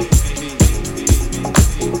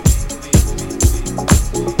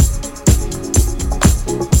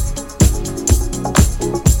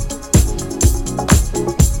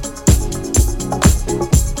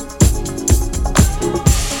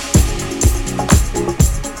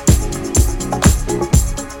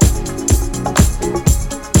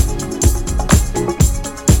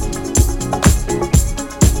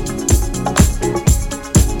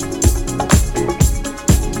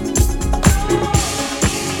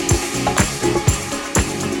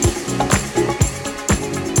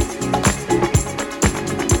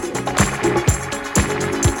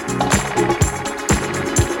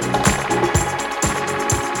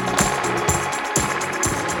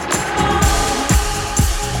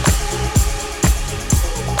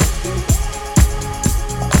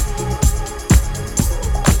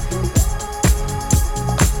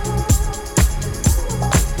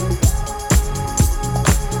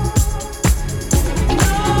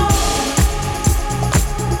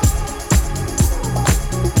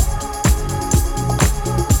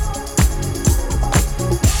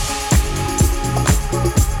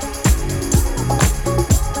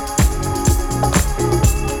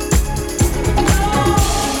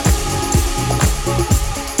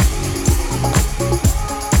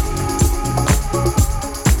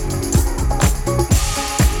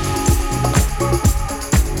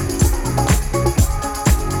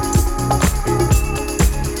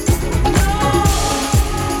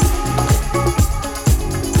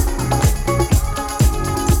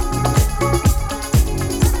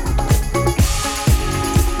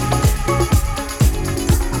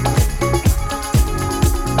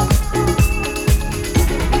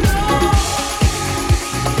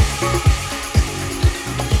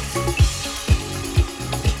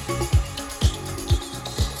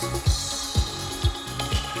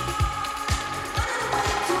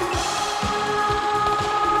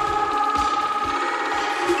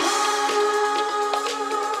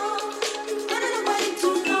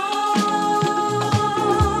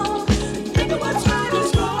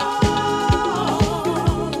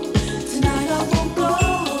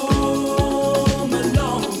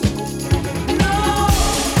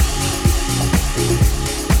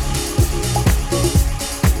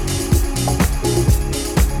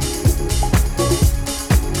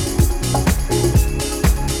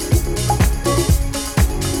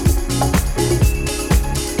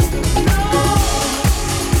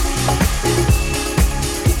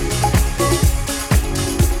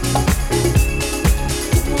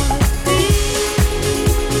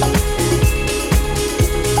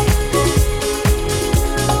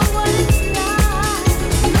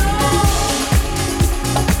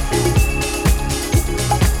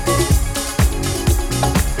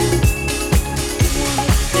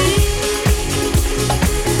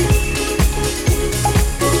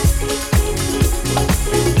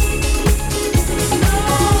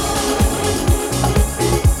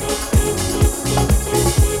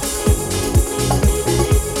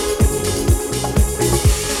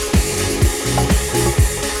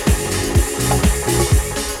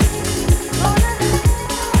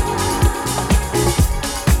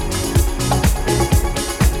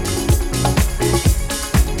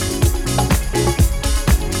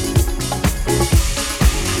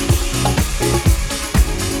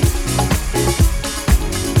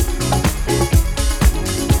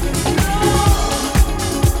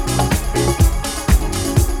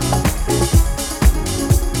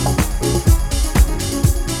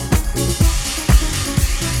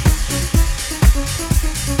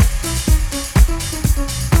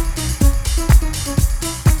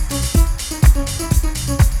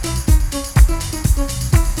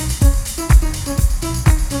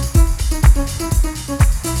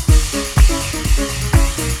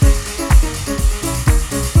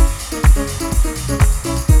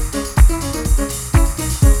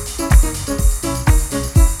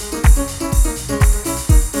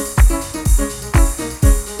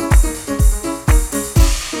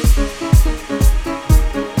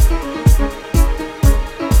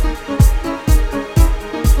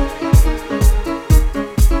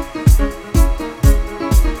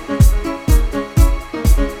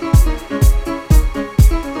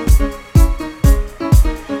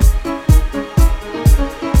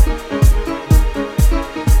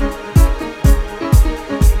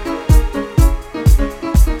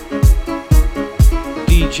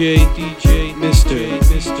 DJ Mr.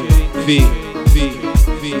 V.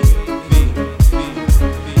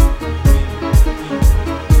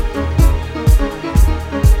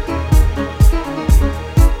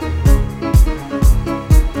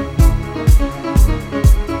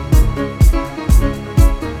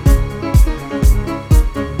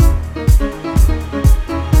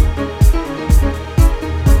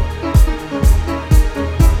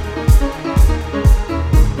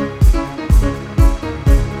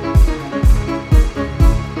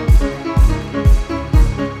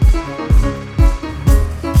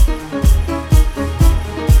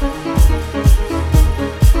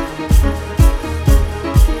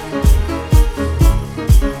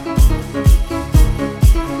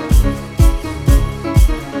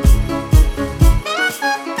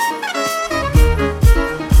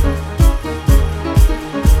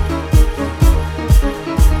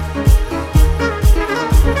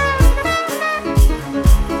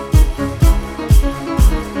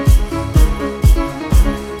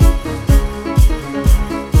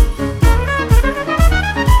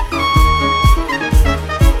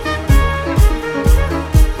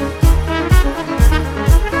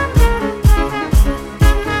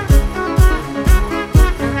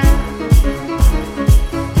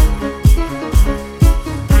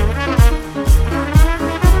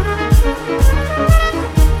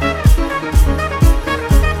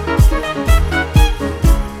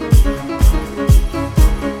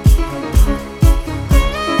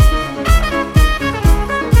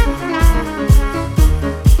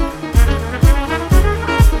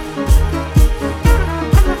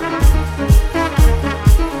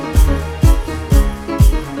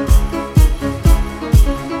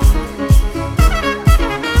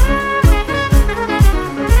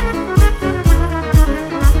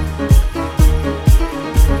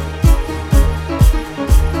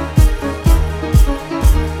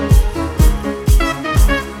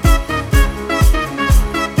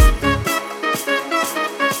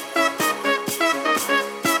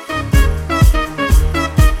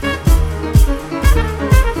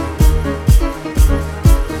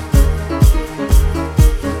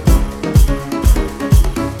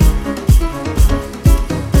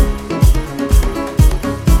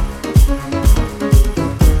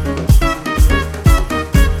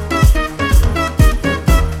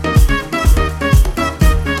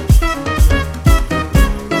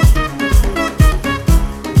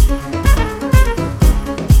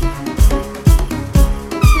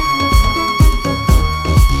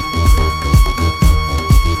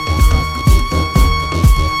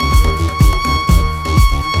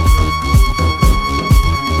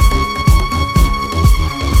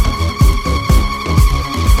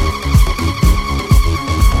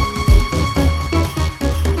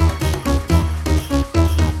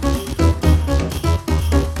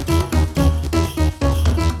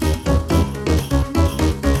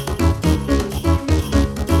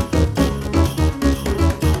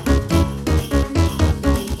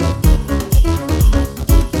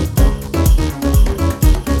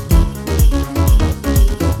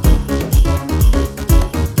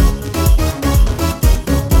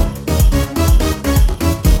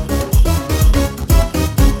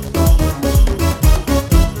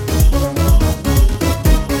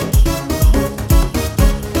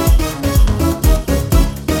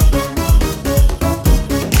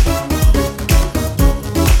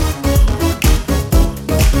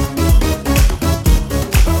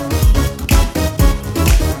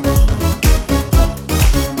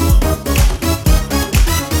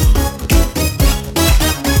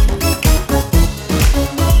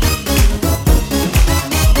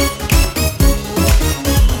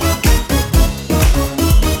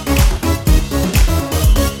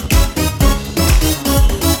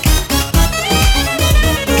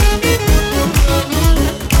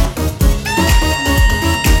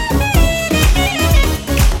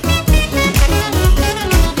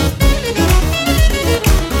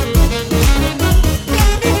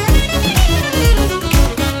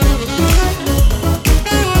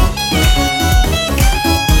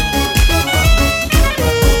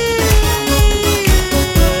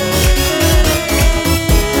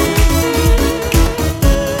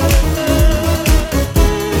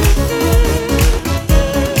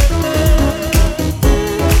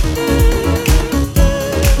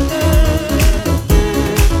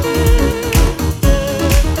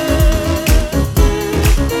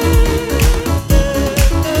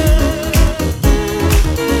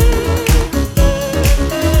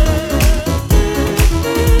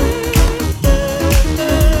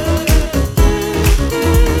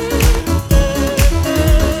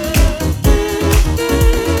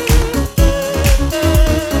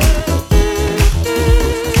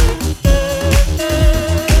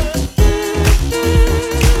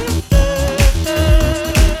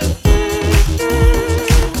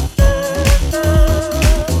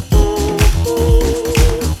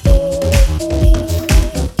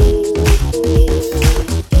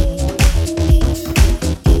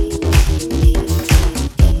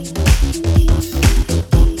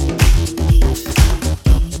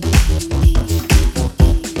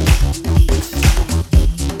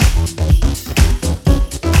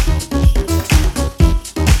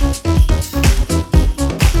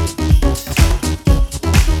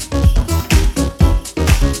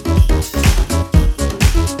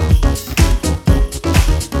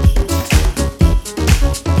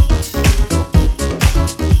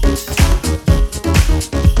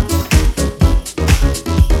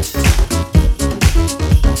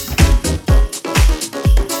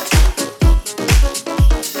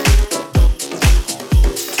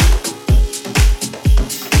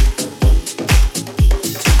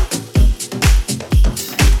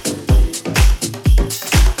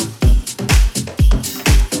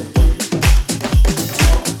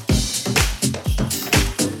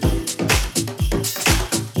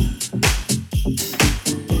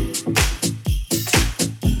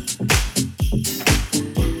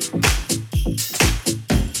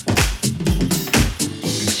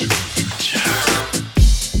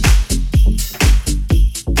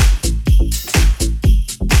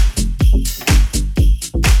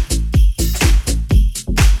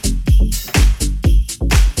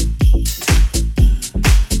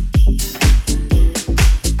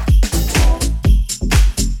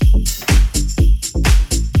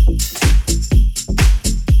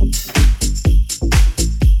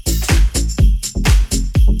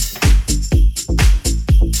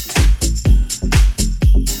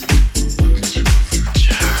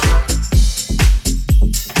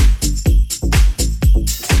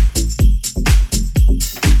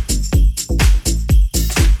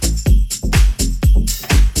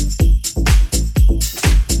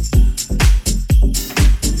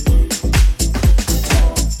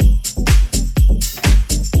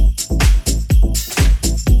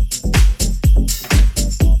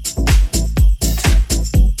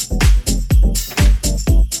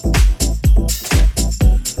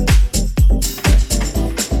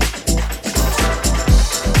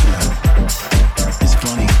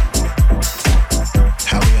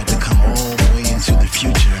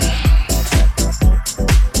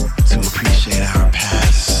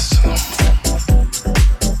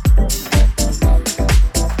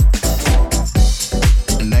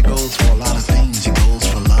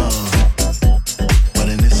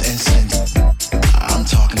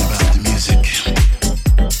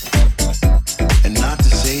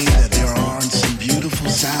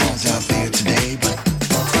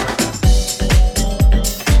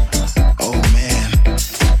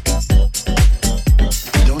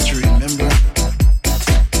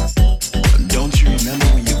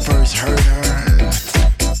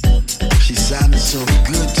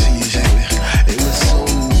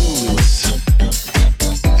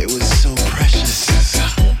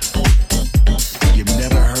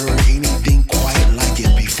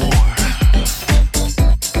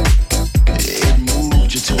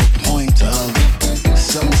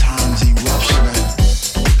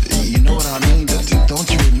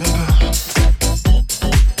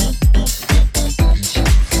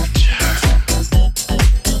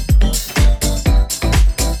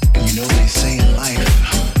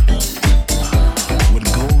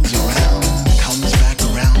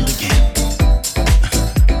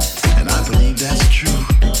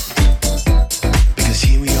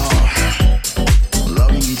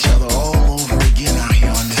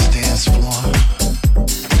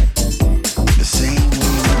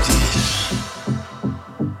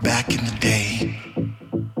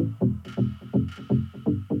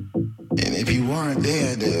 you weren't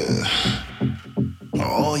there,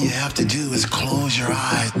 all you have to do is close your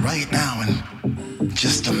eyes right now and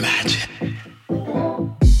just imagine.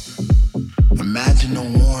 Imagine the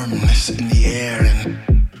warmness in the air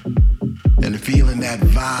and feeling that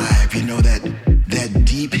vibe, you know, that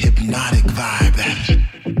deep hypnotic vibe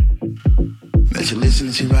that you're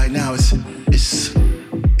listening to right now. It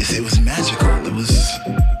was magical.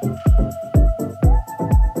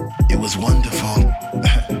 It was wonderful.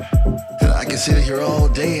 And I can sit here all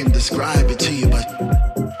day and describe it to you, but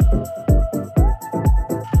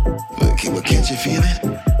can't you feel it?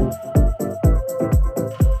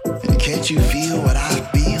 And can't you feel what I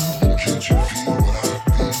feel?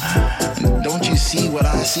 And don't you see what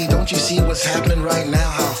I see? Don't you see what's happening right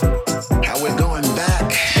now? How we're going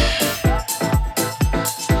back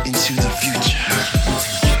into the future.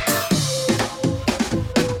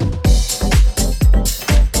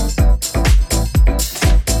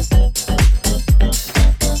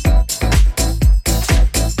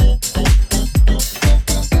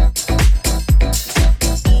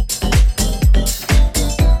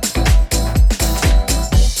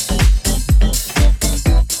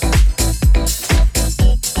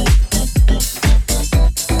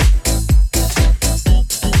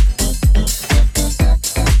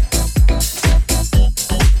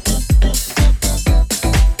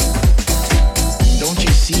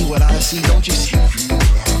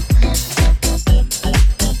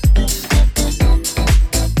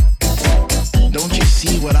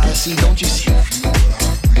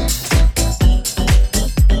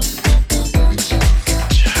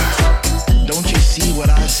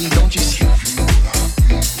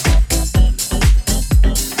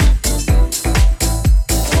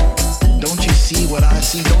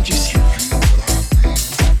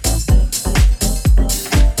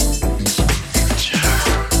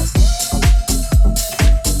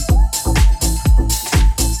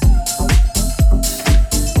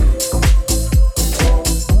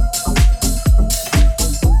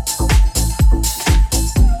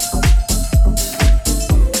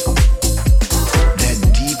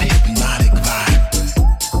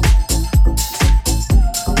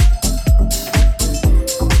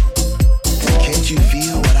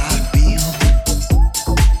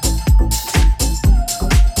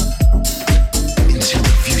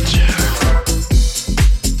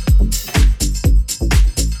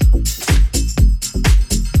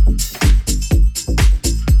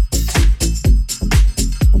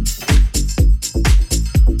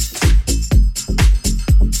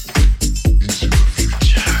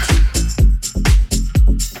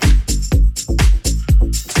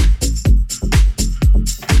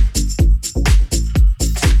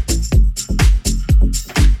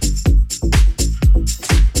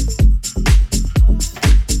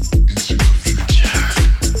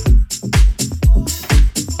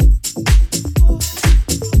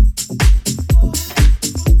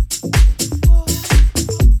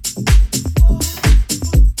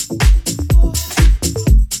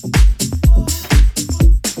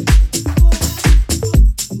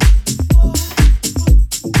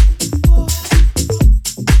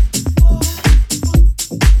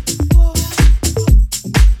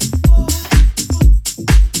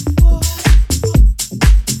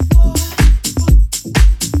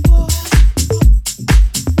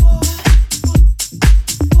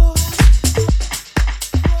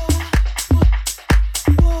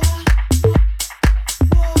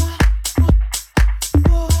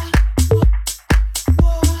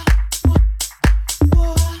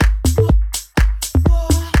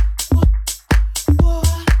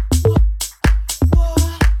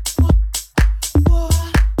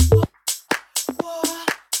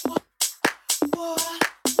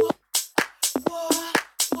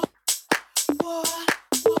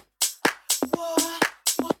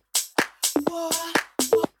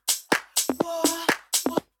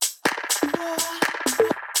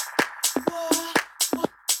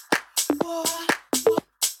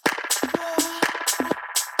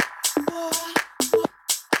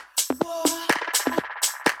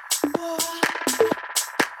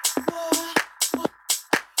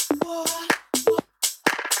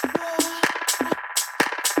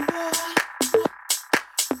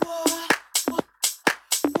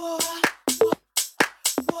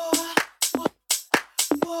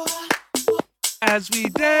 As we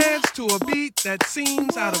dance to a beat that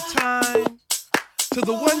seems out of time, to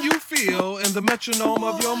the one you feel in the metronome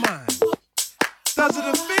of your mind. Does it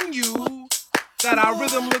offend you that our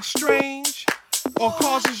rhythm looks strange or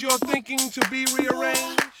causes your thinking to be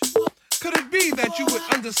rearranged? Could it be that you would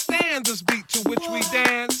understand this beat to which we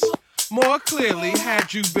dance more clearly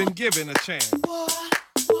had you been given a chance?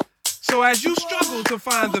 So as you struggle to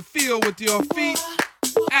find the feel with your feet,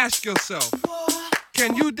 ask yourself,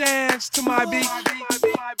 can you dance to my beat?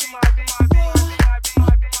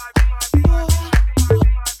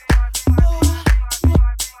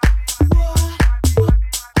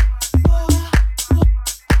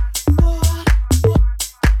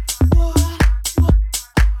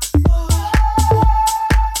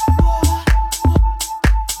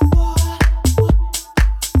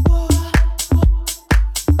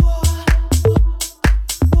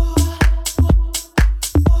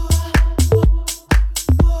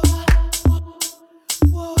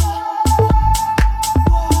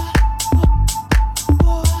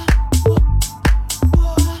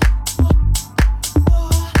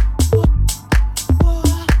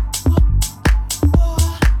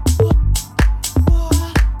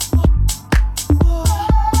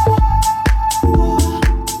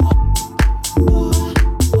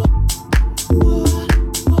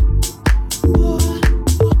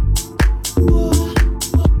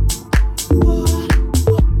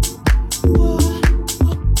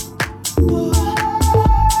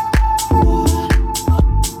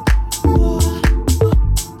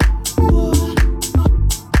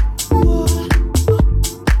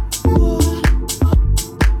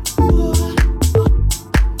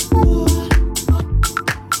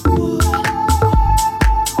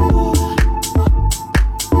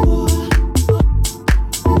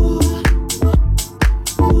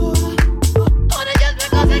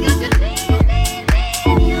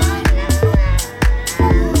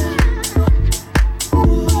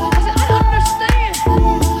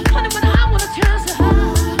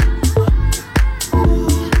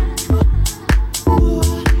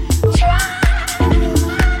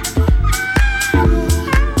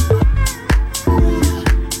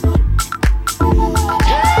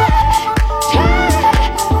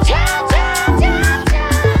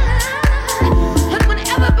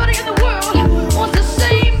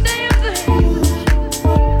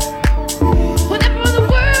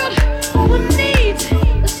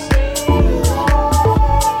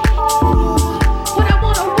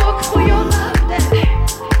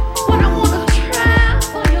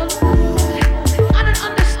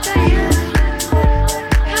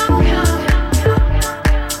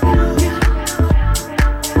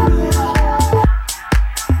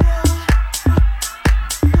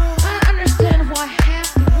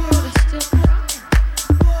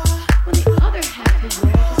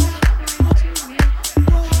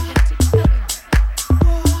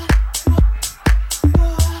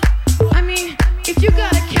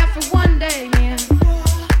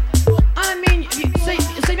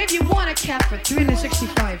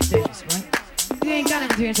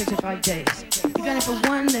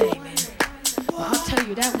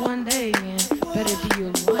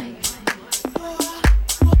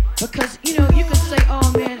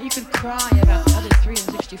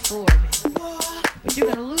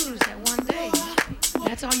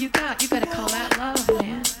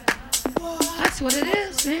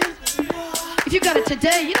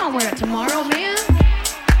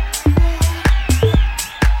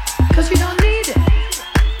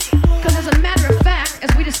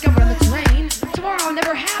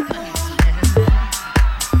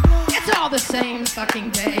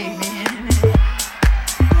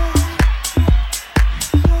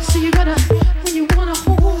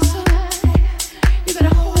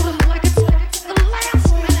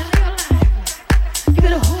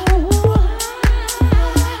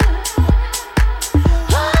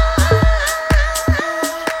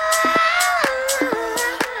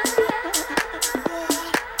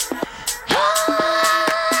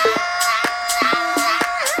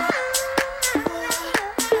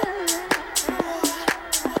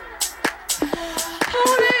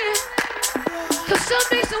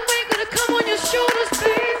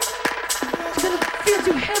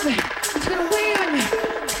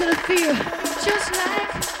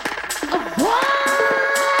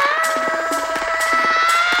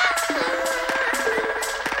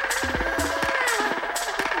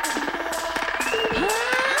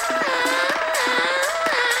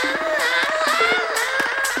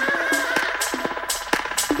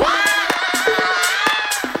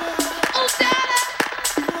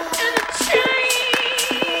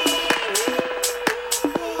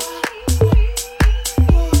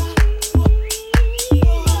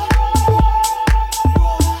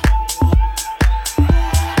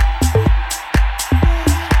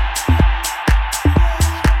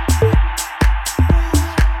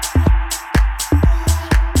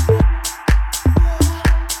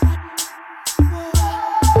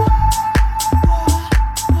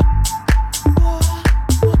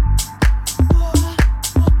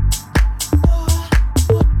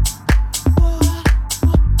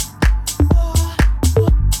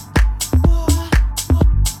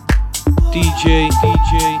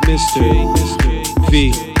 Mr.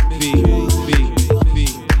 V.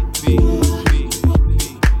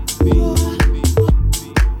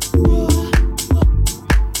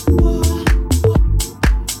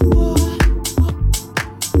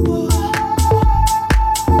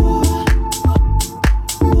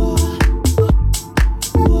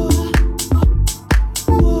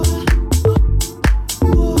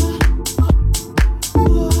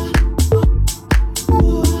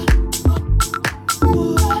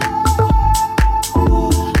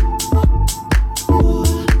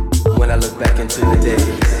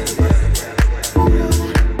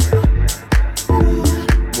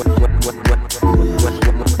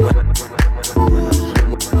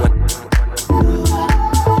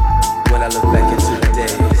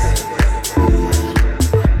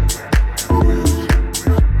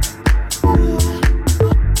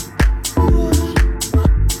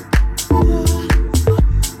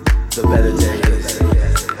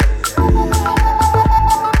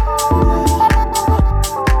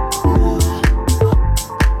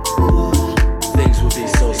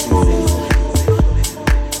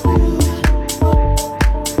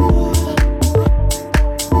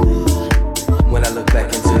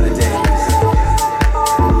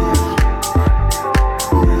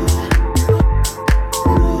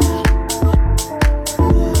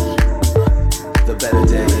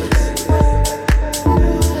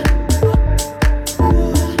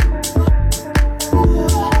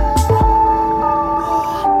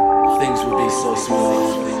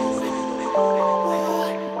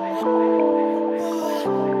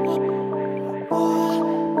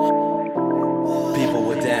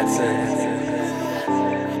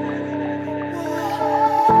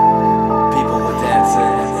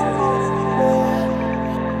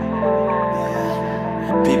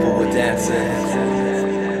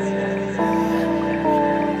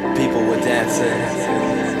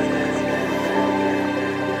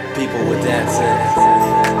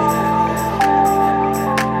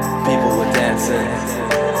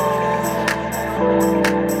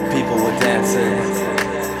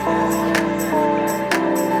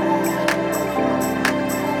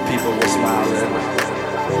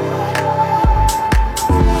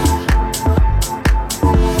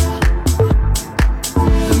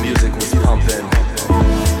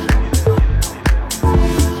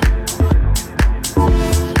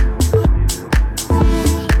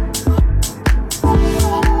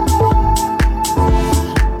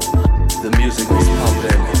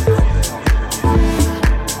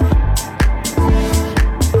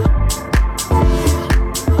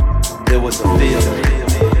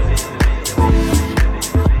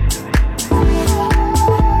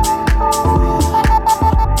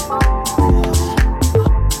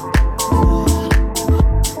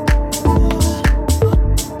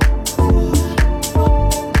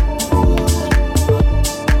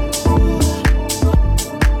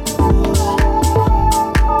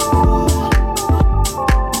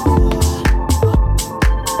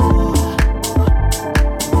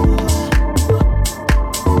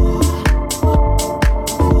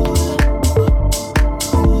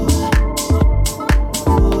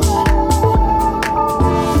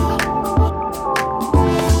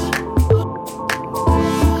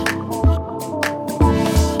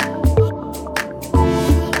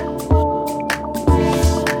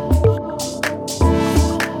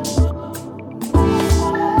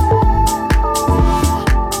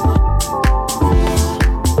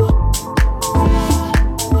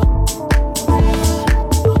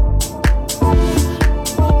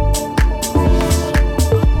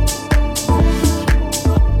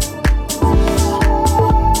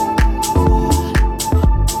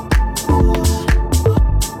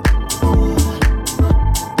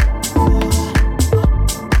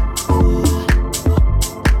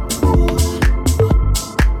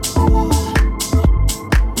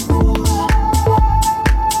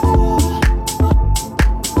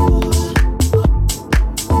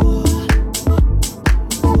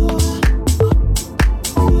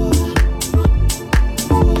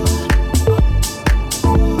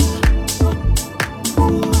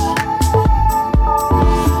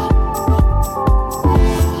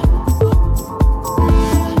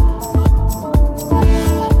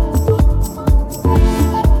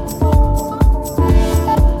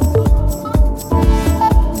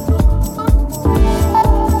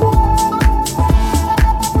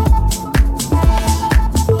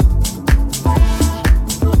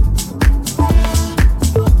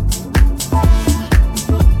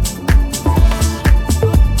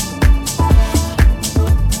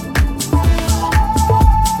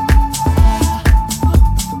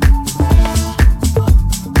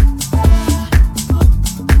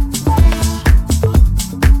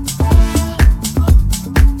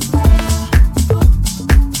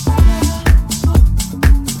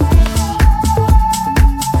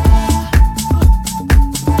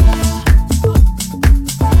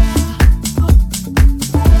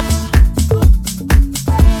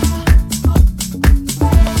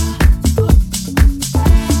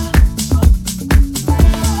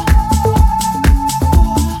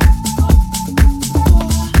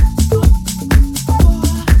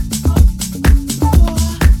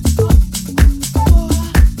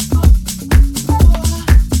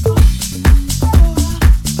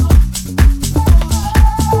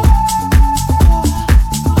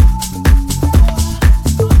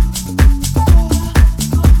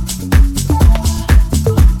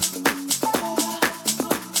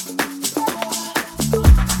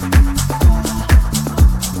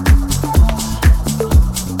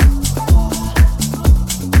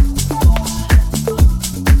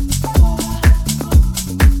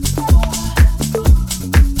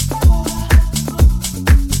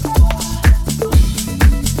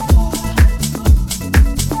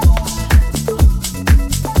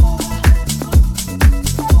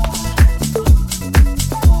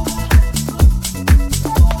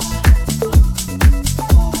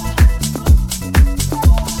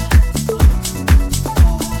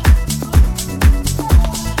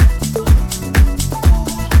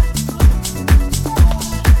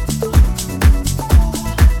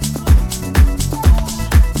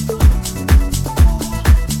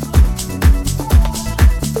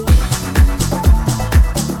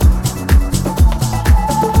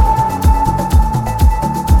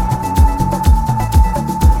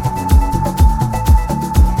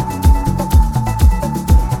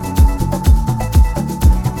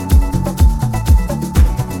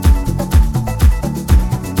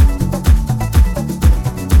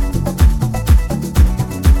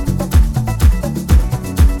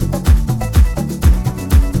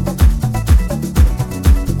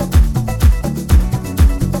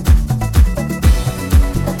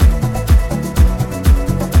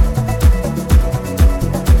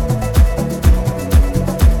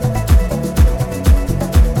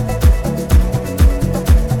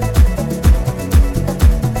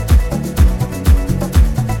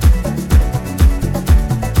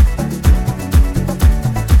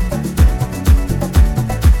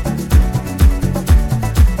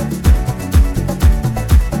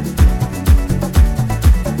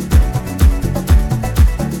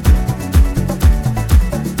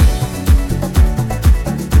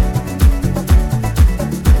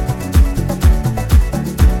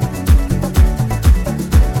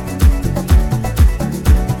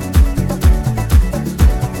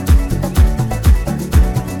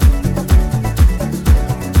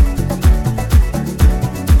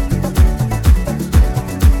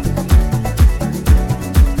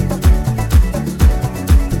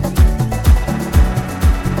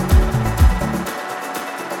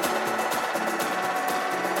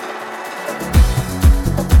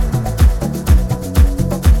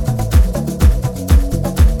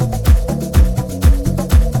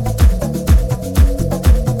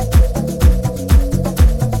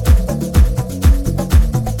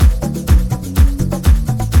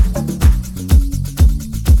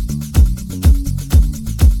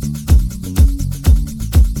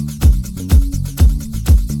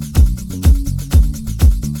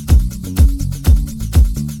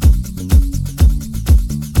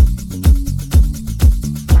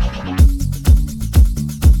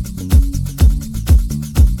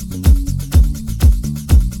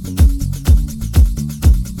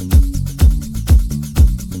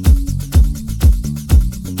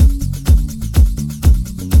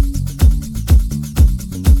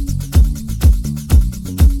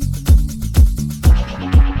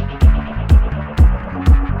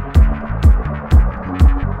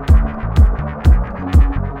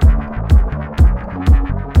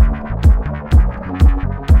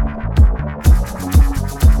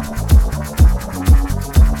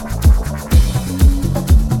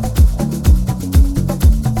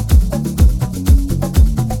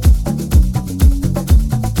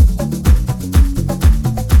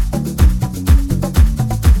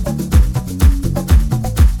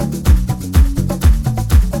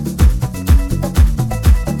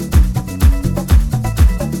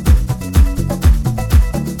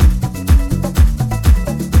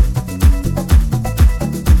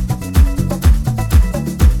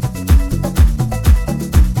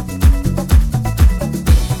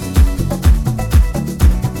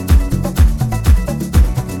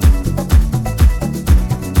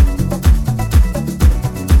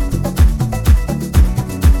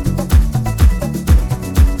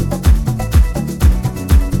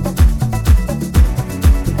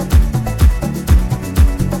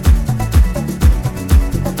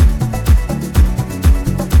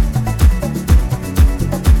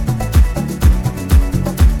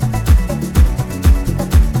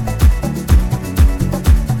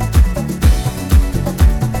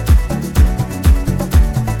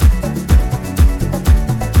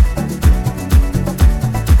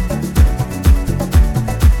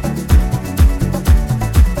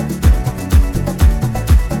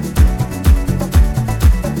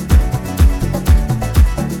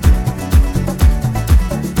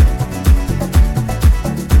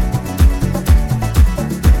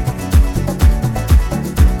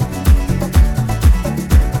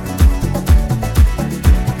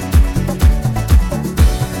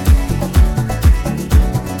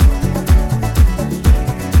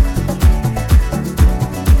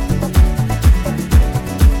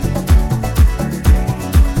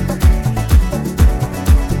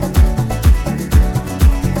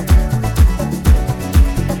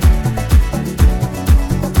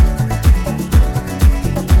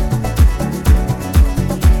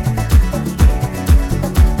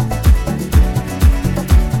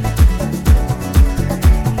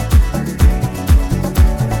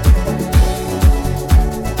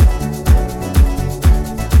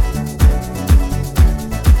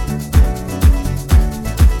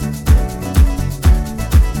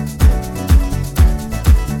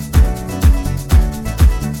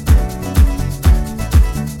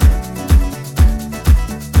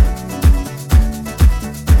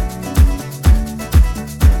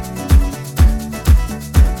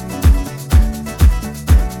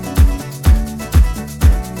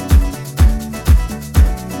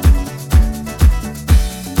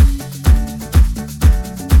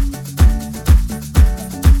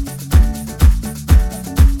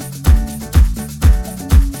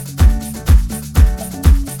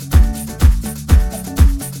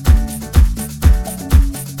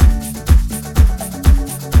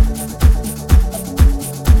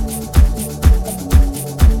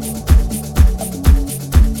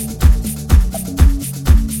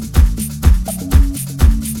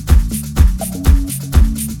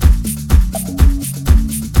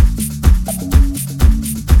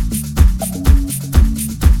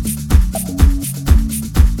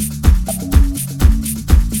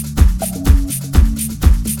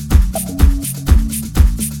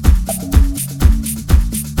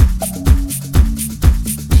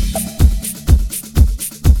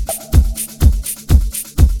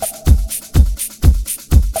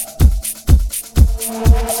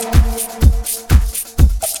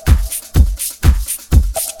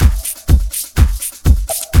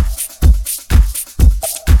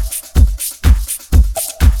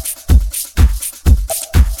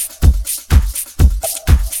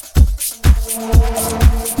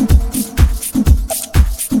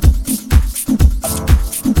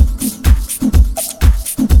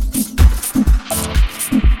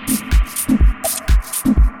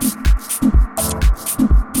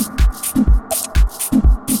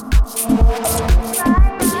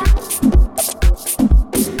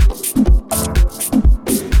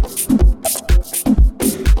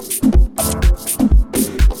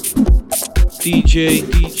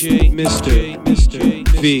 DJ Mr.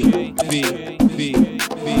 V.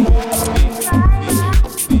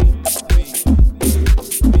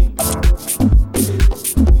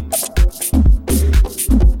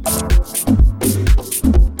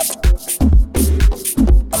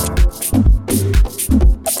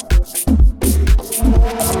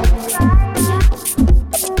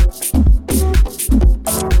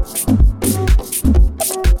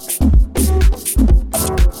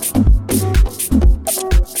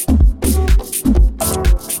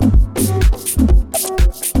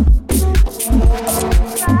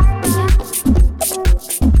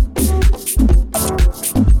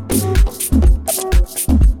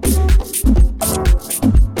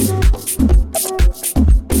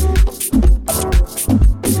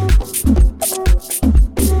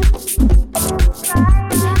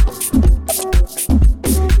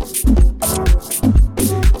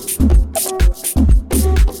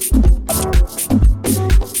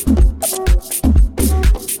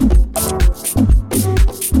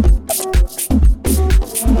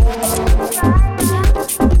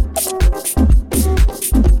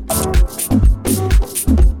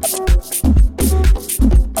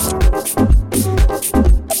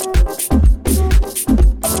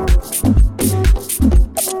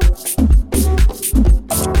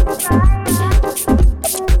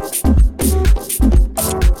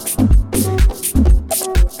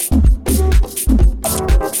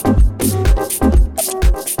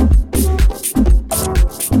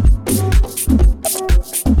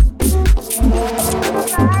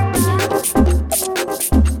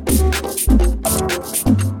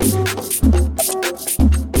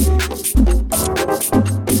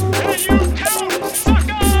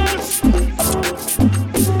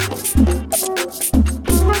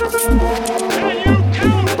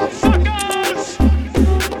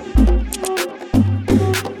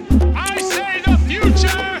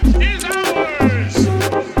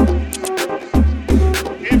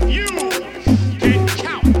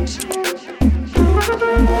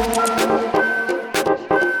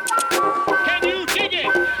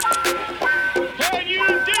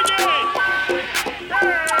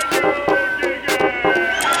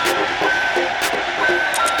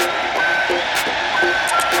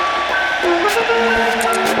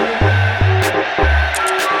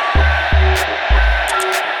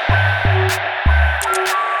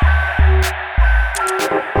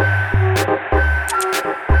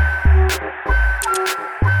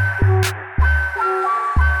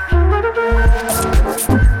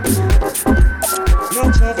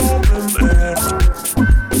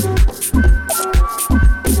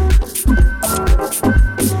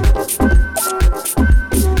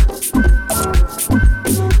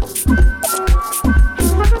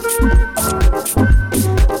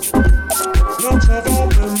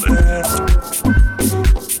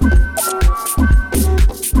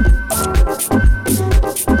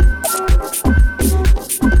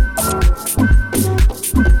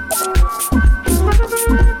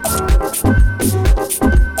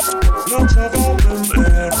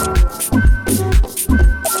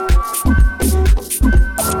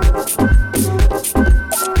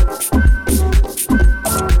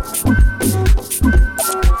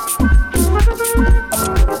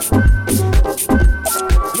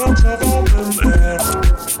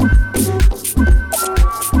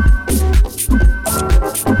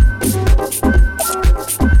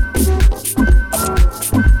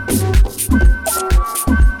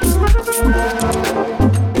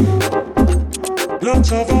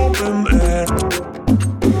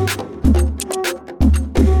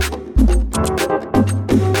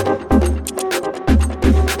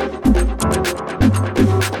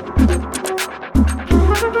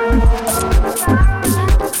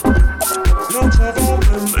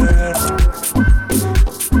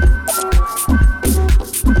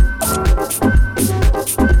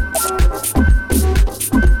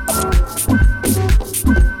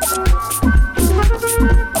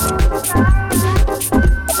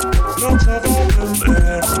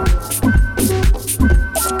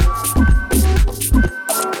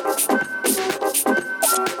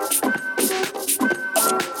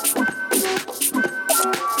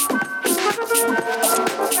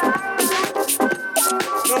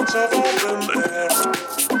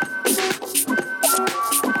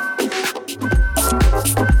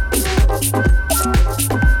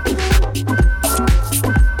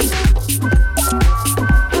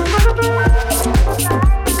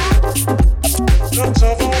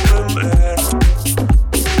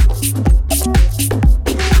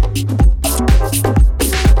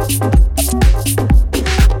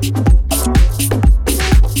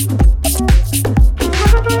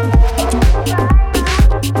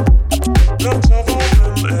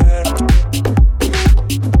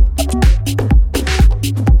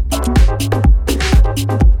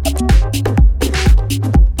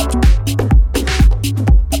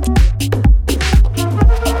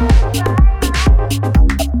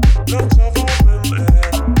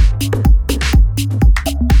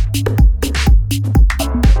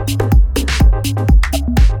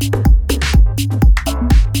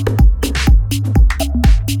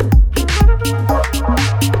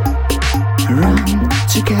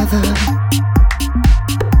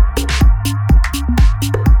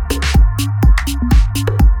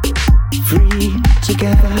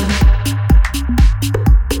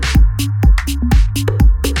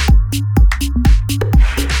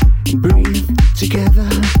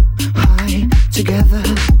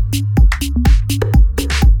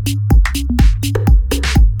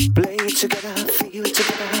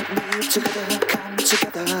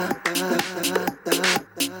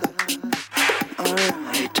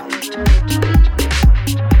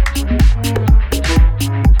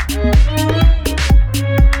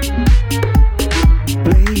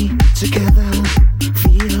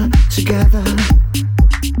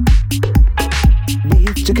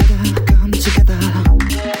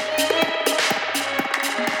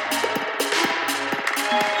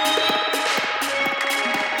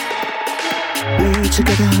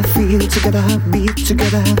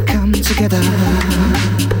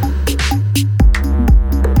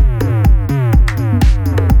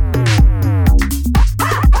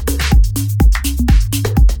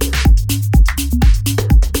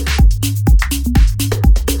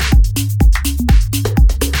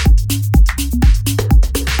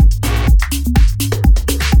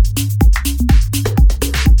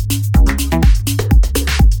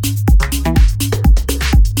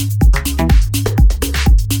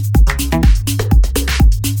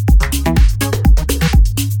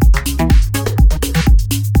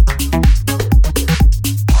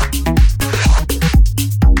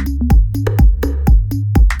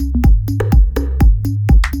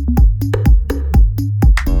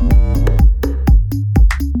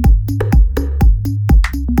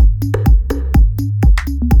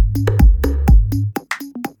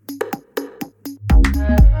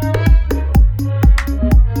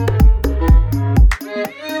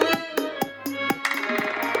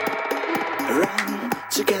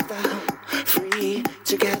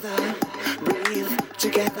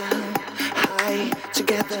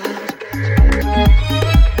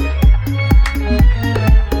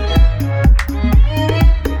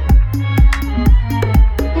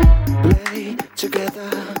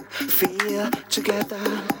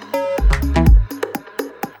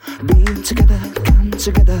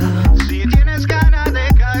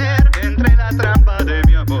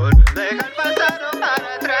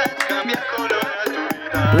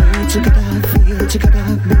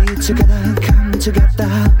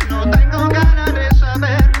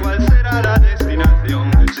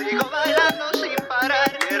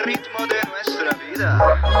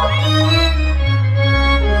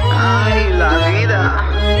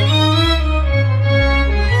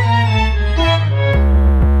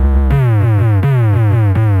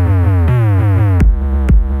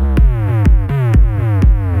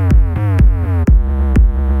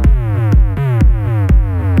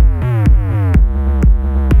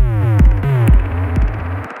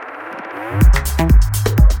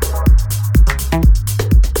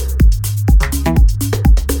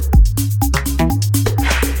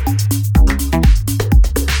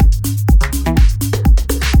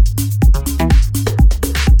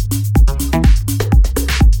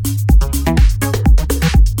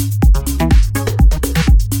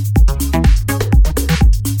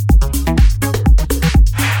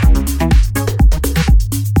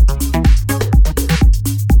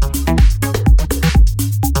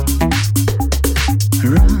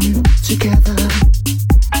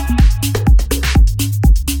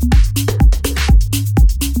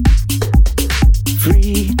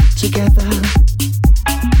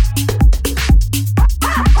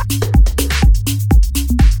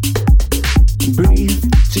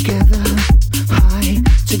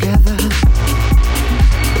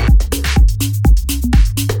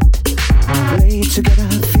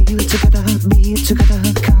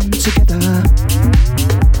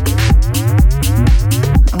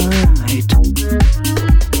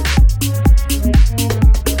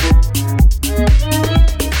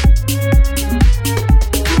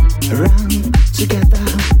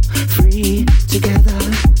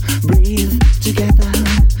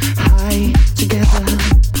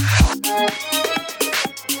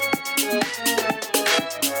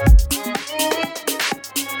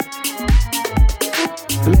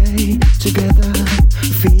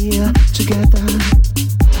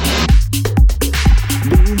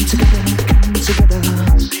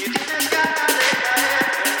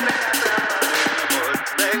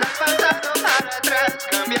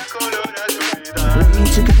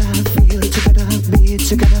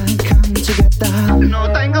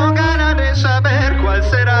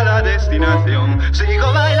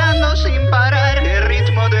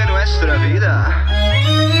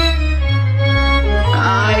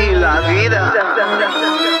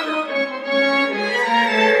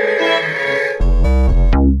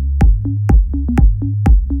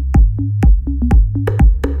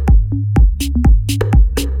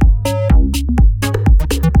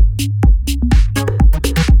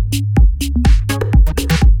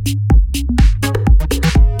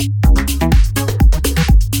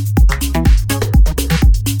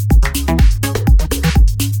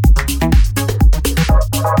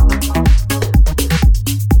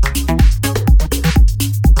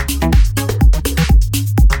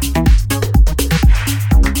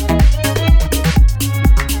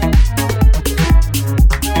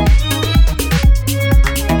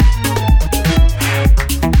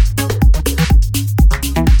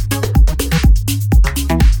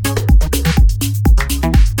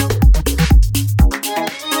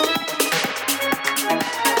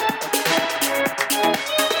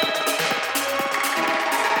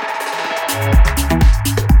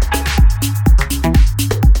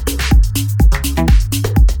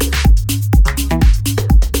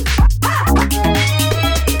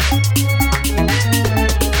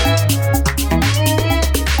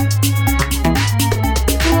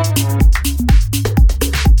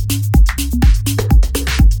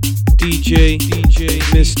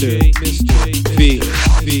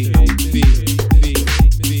 V.